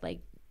only had like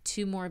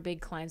 2 more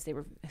big climbs. They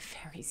were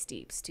very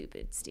steep,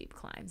 stupid, steep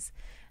climbs.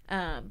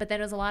 But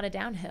then it was a lot of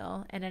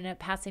downhill, and ended up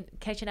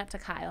catching up to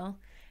Kyle,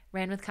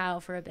 ran with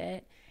Kyle for a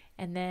bit.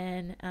 And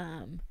then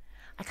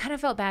I kind of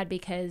felt bad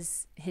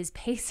because his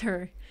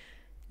pacer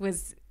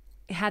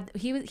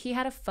he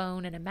had a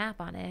phone and a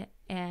map on it,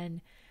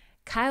 and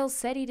Kyle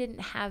said he didn't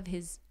have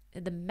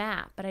the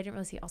map, but I didn't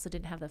realize he also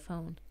didn't have a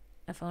phone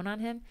on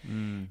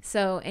him.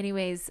 So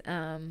anyways,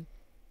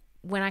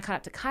 when I caught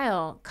up to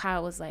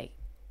Kyle was like,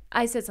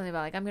 I said something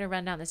about like, I'm going to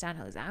run down this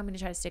downhill. He's like, I'm going to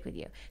try to stick with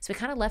you. So we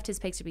kind of left his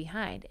pacer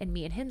behind, and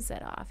me and him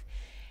set off.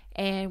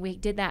 And we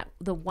did that.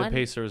 The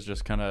pacer was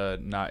just kind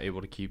of not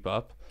able to keep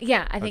up.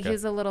 Yeah, I think he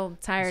was a little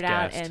tired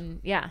out, and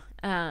yeah.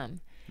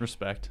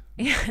 Respect.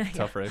 Yeah,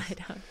 tough race. I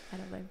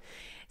don't blame him.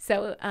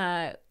 So,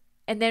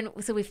 and then,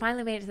 so we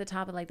finally made it to the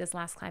top of like this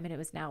last climb, and it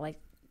was now like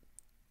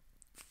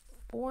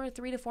 3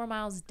 to 4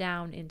 miles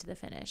down into the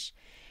finish.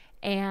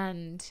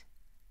 And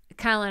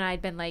Kyle and I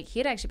had been like, he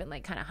had actually been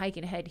like kind of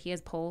hiking ahead. He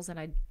has poles, and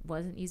I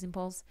wasn't using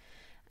poles.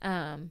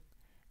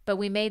 But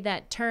we made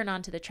that turn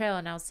onto the trail,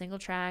 and now single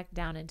track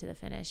down into the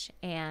finish.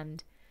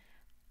 And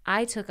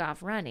I took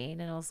off running,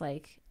 and I was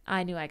like,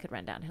 I knew I could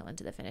run downhill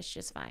into the finish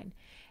just fine.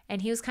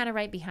 And he was kind of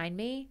right behind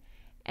me.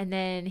 And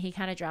then he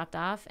kind of dropped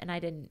off, and I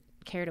didn't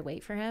care to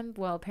wait for him.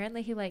 Well,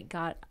 apparently he like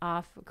got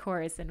off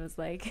course and was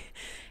like,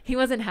 he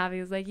wasn't happy.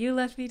 He was like, you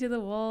left me to the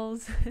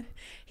wolves.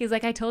 He was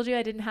like, I told you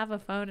I didn't have a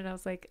phone. And I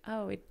was like,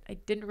 oh, I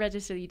didn't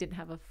register that you didn't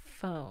have a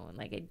phone.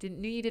 Like, I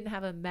knew you didn't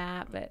have a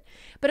map, but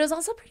it was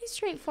also pretty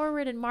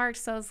straightforward and marked.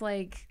 So I was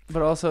like,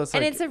 but also it's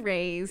like, and it's a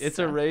race. It's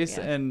a race,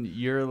 and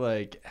you're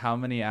like, how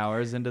many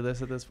hours into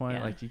this at this point?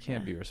 Yeah, like, you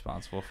can't be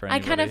responsible for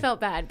anybody. I kind of felt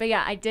bad, but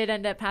yeah, I did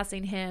end up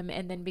passing him.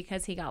 And then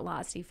because he got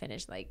lost, he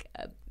finished like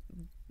a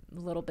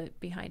little bit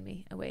behind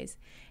me a ways,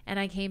 and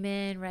I came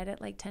in right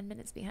at like 10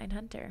 minutes behind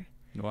Hunter.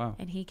 Wow.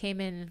 And he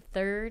came in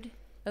 3rd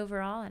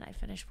overall, and I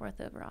finished 4th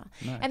overall.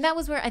 Nice. And that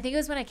was where I think it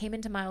was when I came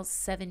into mile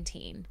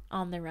 17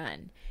 on the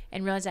run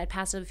and realized I'd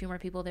passed a few more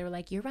people. They were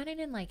like, you're running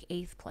in like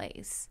 8th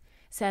place,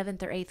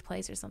 7th or 8th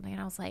place or something.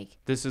 And I was like,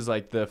 this is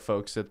like the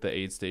folks at the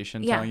aid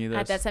station telling you this?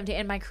 At that 17,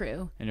 and my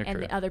crew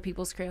and the other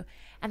people's crew.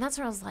 And that's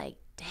where I was like,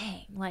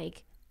 dang,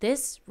 like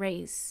this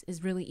race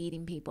is really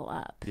eating people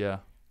up. Yeah.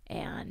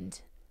 And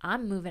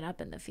I'm moving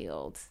up in the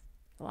field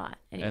a lot.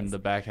 Anyways, and the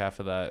back half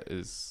of that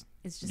is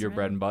it's just your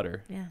bread and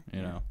butter. Yeah.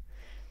 You know.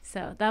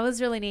 So that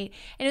was really neat.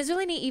 And it was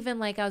really neat, even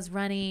like I was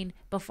running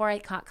before I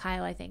caught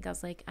Kyle, I think I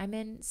was like, I'm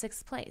in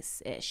 6th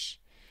place ish.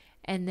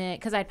 And then,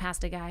 cause I'd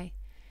passed a guy.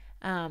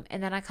 And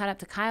then I caught up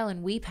to Kyle,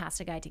 and we passed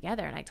a guy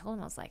together. And I told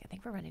him, I was like, I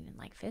think we're running in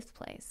like 5th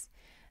place.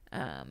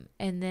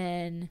 And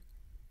then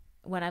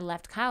when I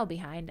left Kyle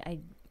behind,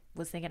 I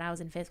was thinking I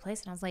was in 5th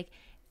place, and I was like,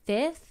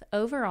 5th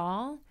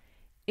overall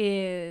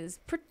is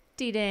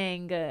pretty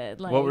dang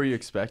good. Like, what were you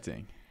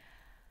expecting?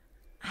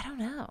 I don't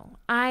know.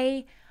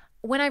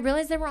 When I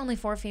realized there were only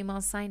 4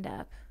 females signed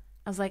up,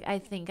 I was like, I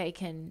think I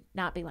can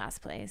not be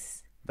last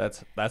place.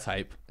 That's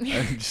hype.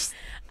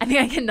 I think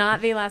I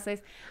cannot be last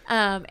place.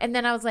 And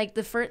then I was like,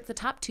 the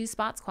top 2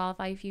 spots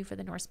qualify you for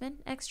the Norseman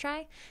X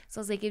Try. So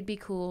I was like, it'd be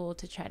cool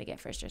to try to get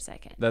 1st or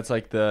 2nd. That's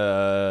like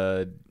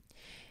the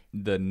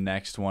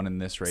next one in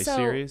this race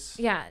series.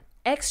 Yeah.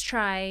 X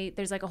Try,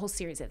 there's like a whole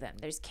series of them.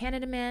 There's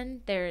Canada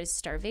Man, there's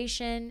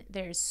Starvation,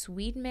 there's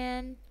Sweden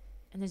Man,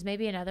 and there's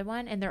maybe another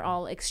one, and they're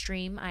all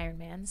extreme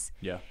Ironmans.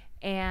 Yeah.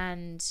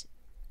 And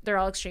they're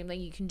all extreme. Like,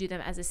 you can do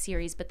them as a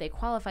series, but they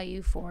qualify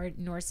you for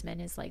Norseman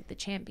is like the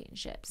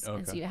championships. Okay.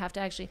 And so you have to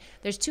actually,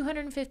 there's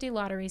 250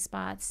 lottery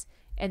spots,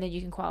 and then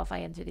you can qualify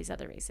into these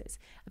other races.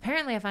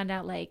 Apparently I found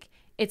out like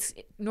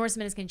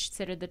Norseman is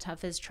considered the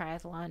toughest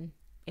triathlon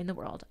in the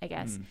world, I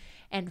guess.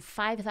 And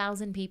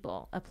 5,000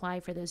 people apply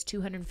for those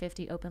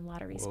 250 open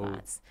lottery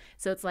spots.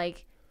 So it's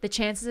like the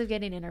chances of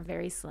getting in are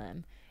very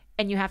slim,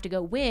 and you have to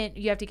go win.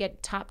 You have to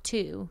get top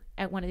 2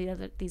 at one of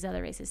these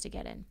other races to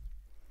get in.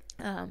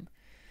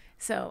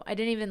 So I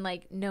didn't even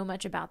like know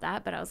much about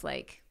that, but I was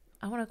like,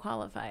 I want to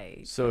qualify.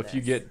 So if you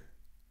get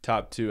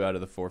top 2 out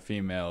of the 4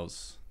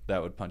 females,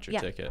 that would punch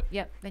your ticket.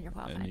 Yep. Then you're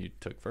qualified. And you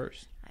took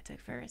 1st. I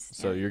took 1st.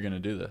 So you're going to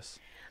do this.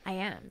 I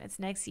am. It's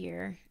next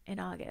year in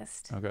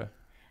August. Okay.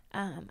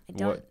 I don't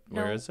know.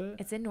 Where is it?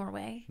 It's in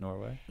Norway.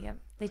 Norway? Yep.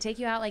 They take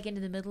you out like into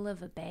the middle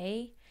of a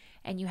bay,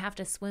 and you have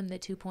to swim the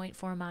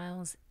 2.4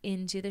 miles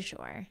into the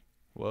shore.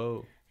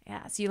 Whoa.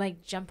 Yeah. So you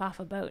like jump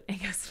off a boat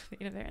and go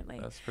swimming, apparently.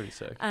 That's pretty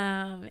sick.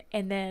 And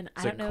then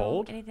I don't know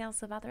cold? anything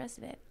else about the rest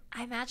of it.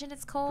 I imagine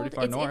it's cold. Pretty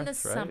far it's north, in the right?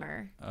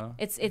 summer. Oh.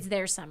 It's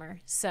their summer.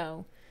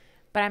 So,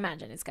 but I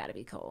imagine it's got to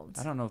be cold.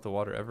 I don't know if the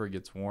water ever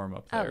gets warm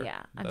up there. Oh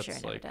yeah, I'm sure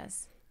it never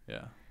does.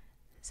 Yeah.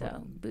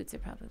 So boots are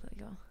probably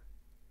legal.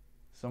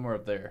 Somewhere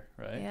up there,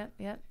 right?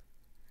 Yep.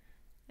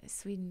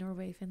 Sweden,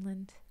 Norway,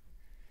 Finland.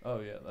 Oh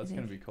yeah, that's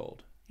gonna be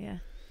cold. Yeah.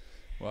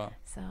 Wow.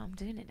 So I'm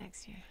doing it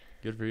next year.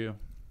 Good for you.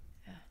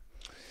 Yeah.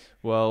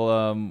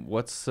 Well,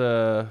 what's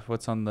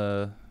on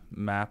the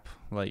map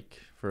like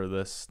for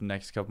this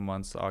next couple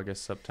months?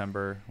 August,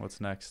 September. What's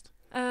next?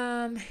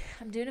 I'm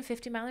doing a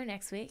 50 miler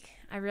next week.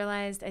 I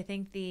realized I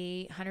think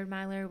the 100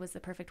 miler was the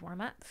perfect warm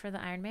up for the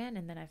Ironman,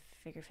 and then I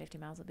figured 50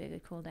 miles will be a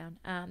good cool down.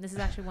 This is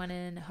actually one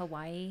in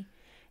Hawaii,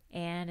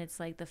 and it's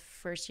like the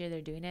first year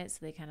they're doing it, so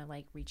they kind of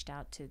like reached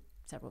out to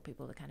several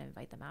people to kind of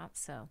invite them out.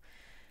 So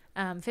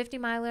 50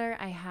 miler,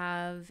 I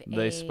have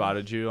They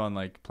spotted you on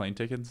like plane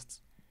tickets?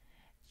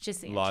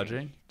 Just the lodging?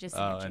 Entry. Just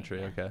the entry,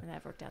 yeah. okay. And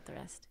I've worked out the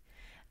rest.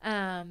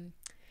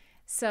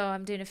 So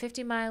I'm doing a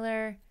 50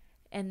 miler,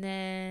 and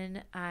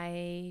then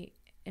I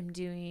am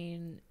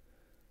doing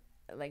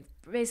like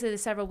basically the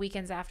several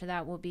weekends after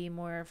that will be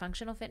more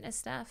functional fitness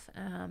stuff.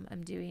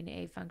 I'm doing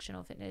a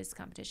functional fitness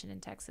competition in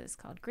Texas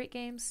called Great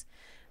Games.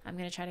 I'm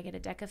going to try to get a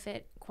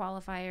DecaFit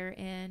qualifier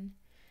in.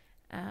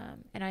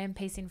 And I am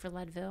pacing for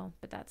Leadville,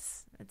 but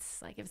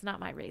it's like, if it's not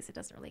my race, it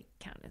doesn't really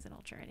count as an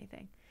ultra or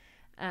anything.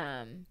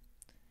 And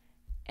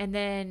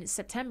then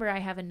September, I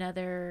have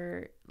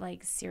another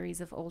like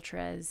series of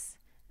ultras.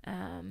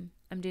 I'm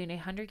doing a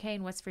 100K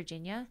in West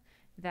Virginia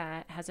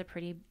that has a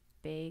pretty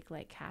big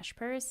like cash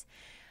purse.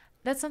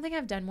 That's something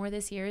I've done more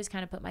this year, is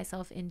kind of put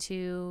myself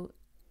into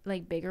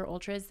like bigger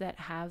ultras that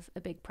have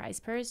a big prize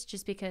purse,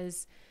 just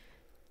because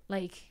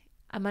like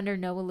I'm under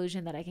no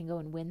illusion that I can go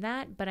and win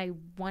that, but I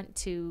want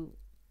to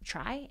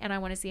try, and I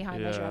want to see how I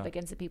measure Yeah. up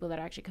against the people that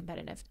are actually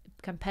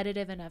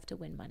competitive enough to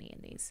win money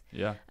in these.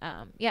 Yeah.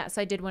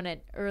 So I did one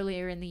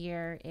earlier in the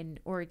year in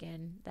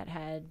Oregon that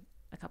had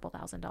a couple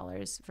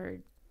 $1,000s for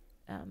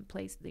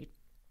the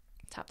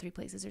top 3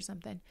 places or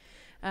something.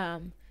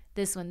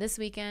 This one this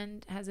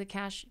weekend has a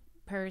cash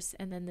purse,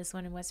 and then this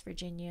one in West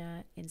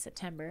Virginia in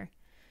September.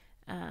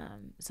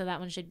 So that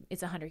one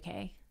it's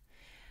 $100K.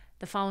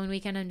 The following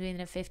weekend, I'm doing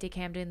a 50K.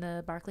 I'm doing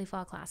the Barkley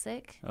Fall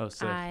Classic. Oh,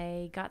 sick.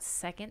 I got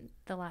second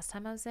the last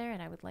time I was there,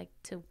 and I would like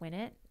to win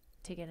it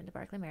to get into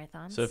Barkley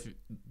Marathons. So if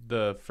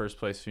the first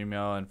place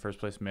female and first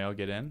place male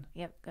get in?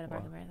 Yep, go to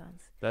Barkley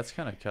Marathons. That's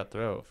kind of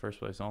cutthroat, first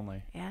place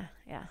only. Yeah.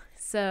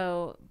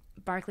 So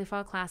Barkley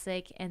Fall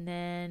Classic, and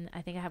then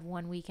I think I have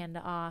one weekend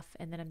off,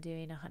 and then I'm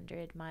doing a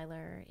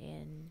 100-miler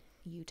in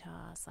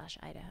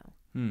Utah/Idaho.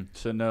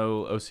 So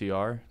no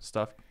OCR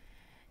stuff?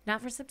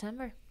 Not for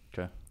September.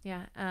 Okay.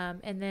 Yeah.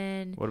 And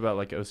then What about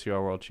like OCR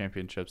World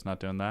Championships? Not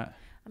doing that?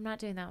 I'm not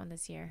doing that one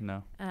this year.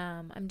 No.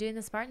 I'm doing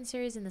the Spartan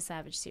Series and the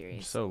Savage Series.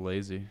 You're so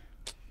lazy.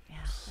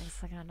 Yeah,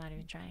 it's like I'm not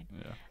even trying.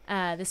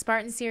 Yeah. The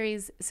Spartan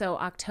Series, so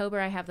October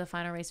I have the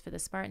final race for the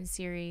Spartan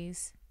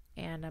Series,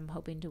 and I'm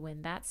hoping to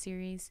win that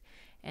series.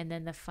 And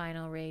then the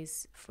final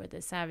race for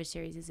the Savage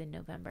Series is in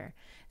November.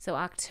 So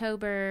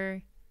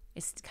October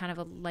is kind of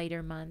a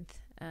lighter month,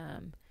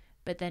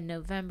 but then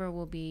November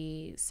will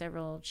be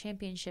several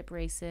championship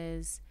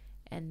races,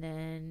 and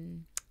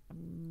then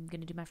I'm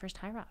going to do my first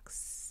High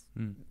Rocks.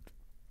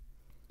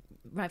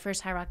 My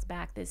first High Rocks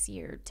back this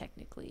year,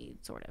 technically,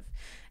 sort of.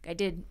 I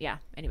did, yeah.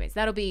 Anyways,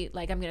 that'll be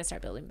like I'm going to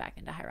start building back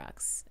into High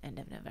Rocks end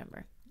of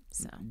November.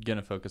 So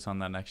Gonna focus on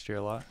that next year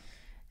a lot?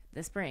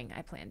 the spring,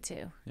 I plan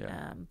to.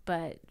 Yeah.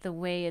 But the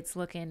way it's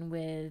looking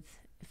with,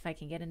 if I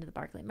can get into the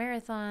Barkley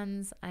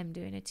Marathons, I'm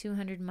doing a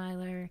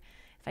 200-miler.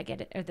 If I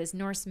get it, or this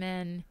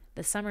Norseman,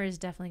 the summer is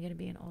definitely going to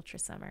be an ultra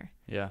summer.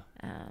 Yeah.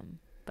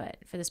 But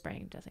for the spring,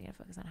 I'm definitely going to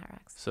focus on High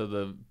Rocks. So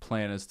the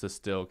plan is to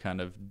still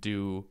kind of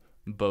do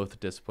both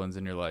disciplines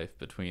in your life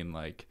between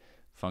like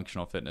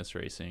functional fitness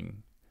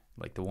racing,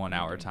 like the 1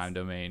 hour time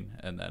domain,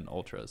 and then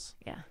ultras.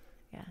 Yeah.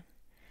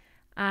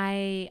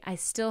 I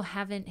still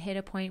haven't hit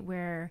a point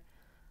where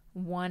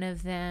one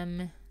of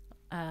them,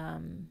 I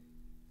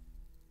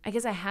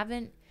guess I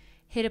haven't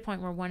hit a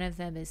point where one of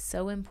them is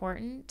so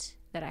important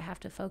that I have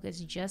to focus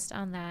just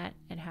on that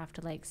and have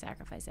to like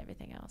sacrifice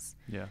everything else.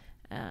 Yeah.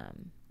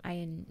 I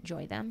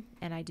enjoy them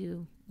and I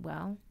do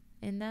well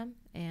in them,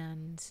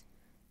 and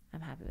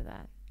I'm happy with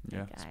that.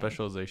 Yeah. Like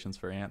Specializations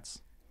for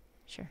ants.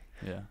 Sure.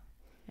 Yeah.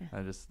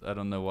 Yeah. I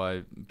don't know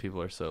why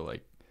people are so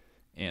like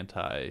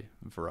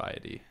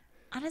anti-variety.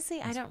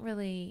 Honestly, I don't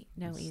really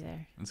know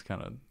either. It's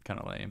kind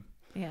of lame.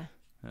 Yeah.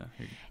 Yeah.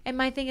 And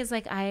my thing is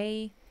like,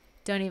 I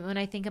don't even, when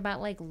I think about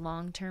like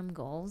long-term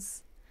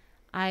goals,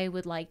 I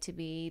would like to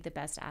be the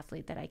best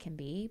athlete that I can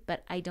be,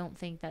 but I don't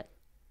think that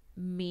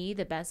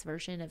the best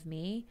version of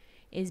me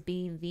is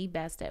being the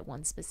best at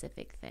one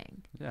specific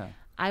thing. Yeah.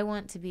 I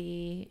want to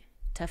be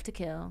tough to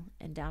kill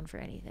and down for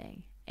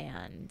anything.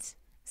 And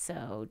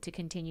so to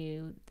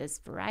continue this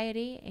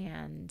variety,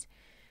 and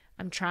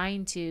I'm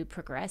trying to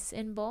progress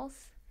in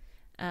both.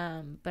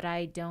 But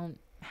I don't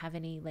have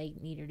any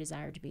like need or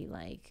desire to be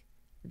like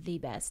the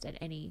best at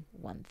any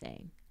one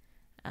thing.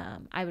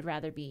 I would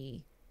rather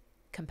be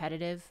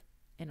competitive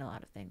in a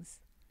lot of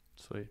things.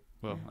 Sweet.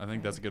 Well, Yeah, I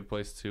think that's a good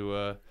place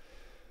to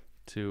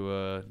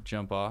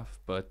jump off,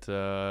 but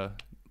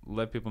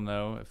let people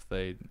know if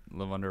they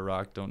live under a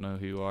rock, don't know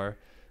who you are,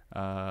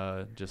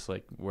 just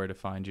like where to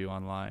find you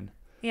online.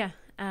 Yeah.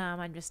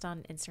 I'm just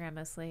on Instagram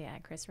mostly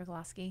at Kris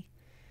Rugloski.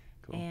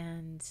 Cool.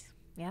 And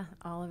yeah,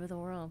 all over the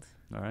world.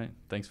 All right.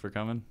 Thanks for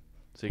coming.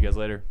 See you guys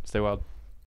later. Stay wild.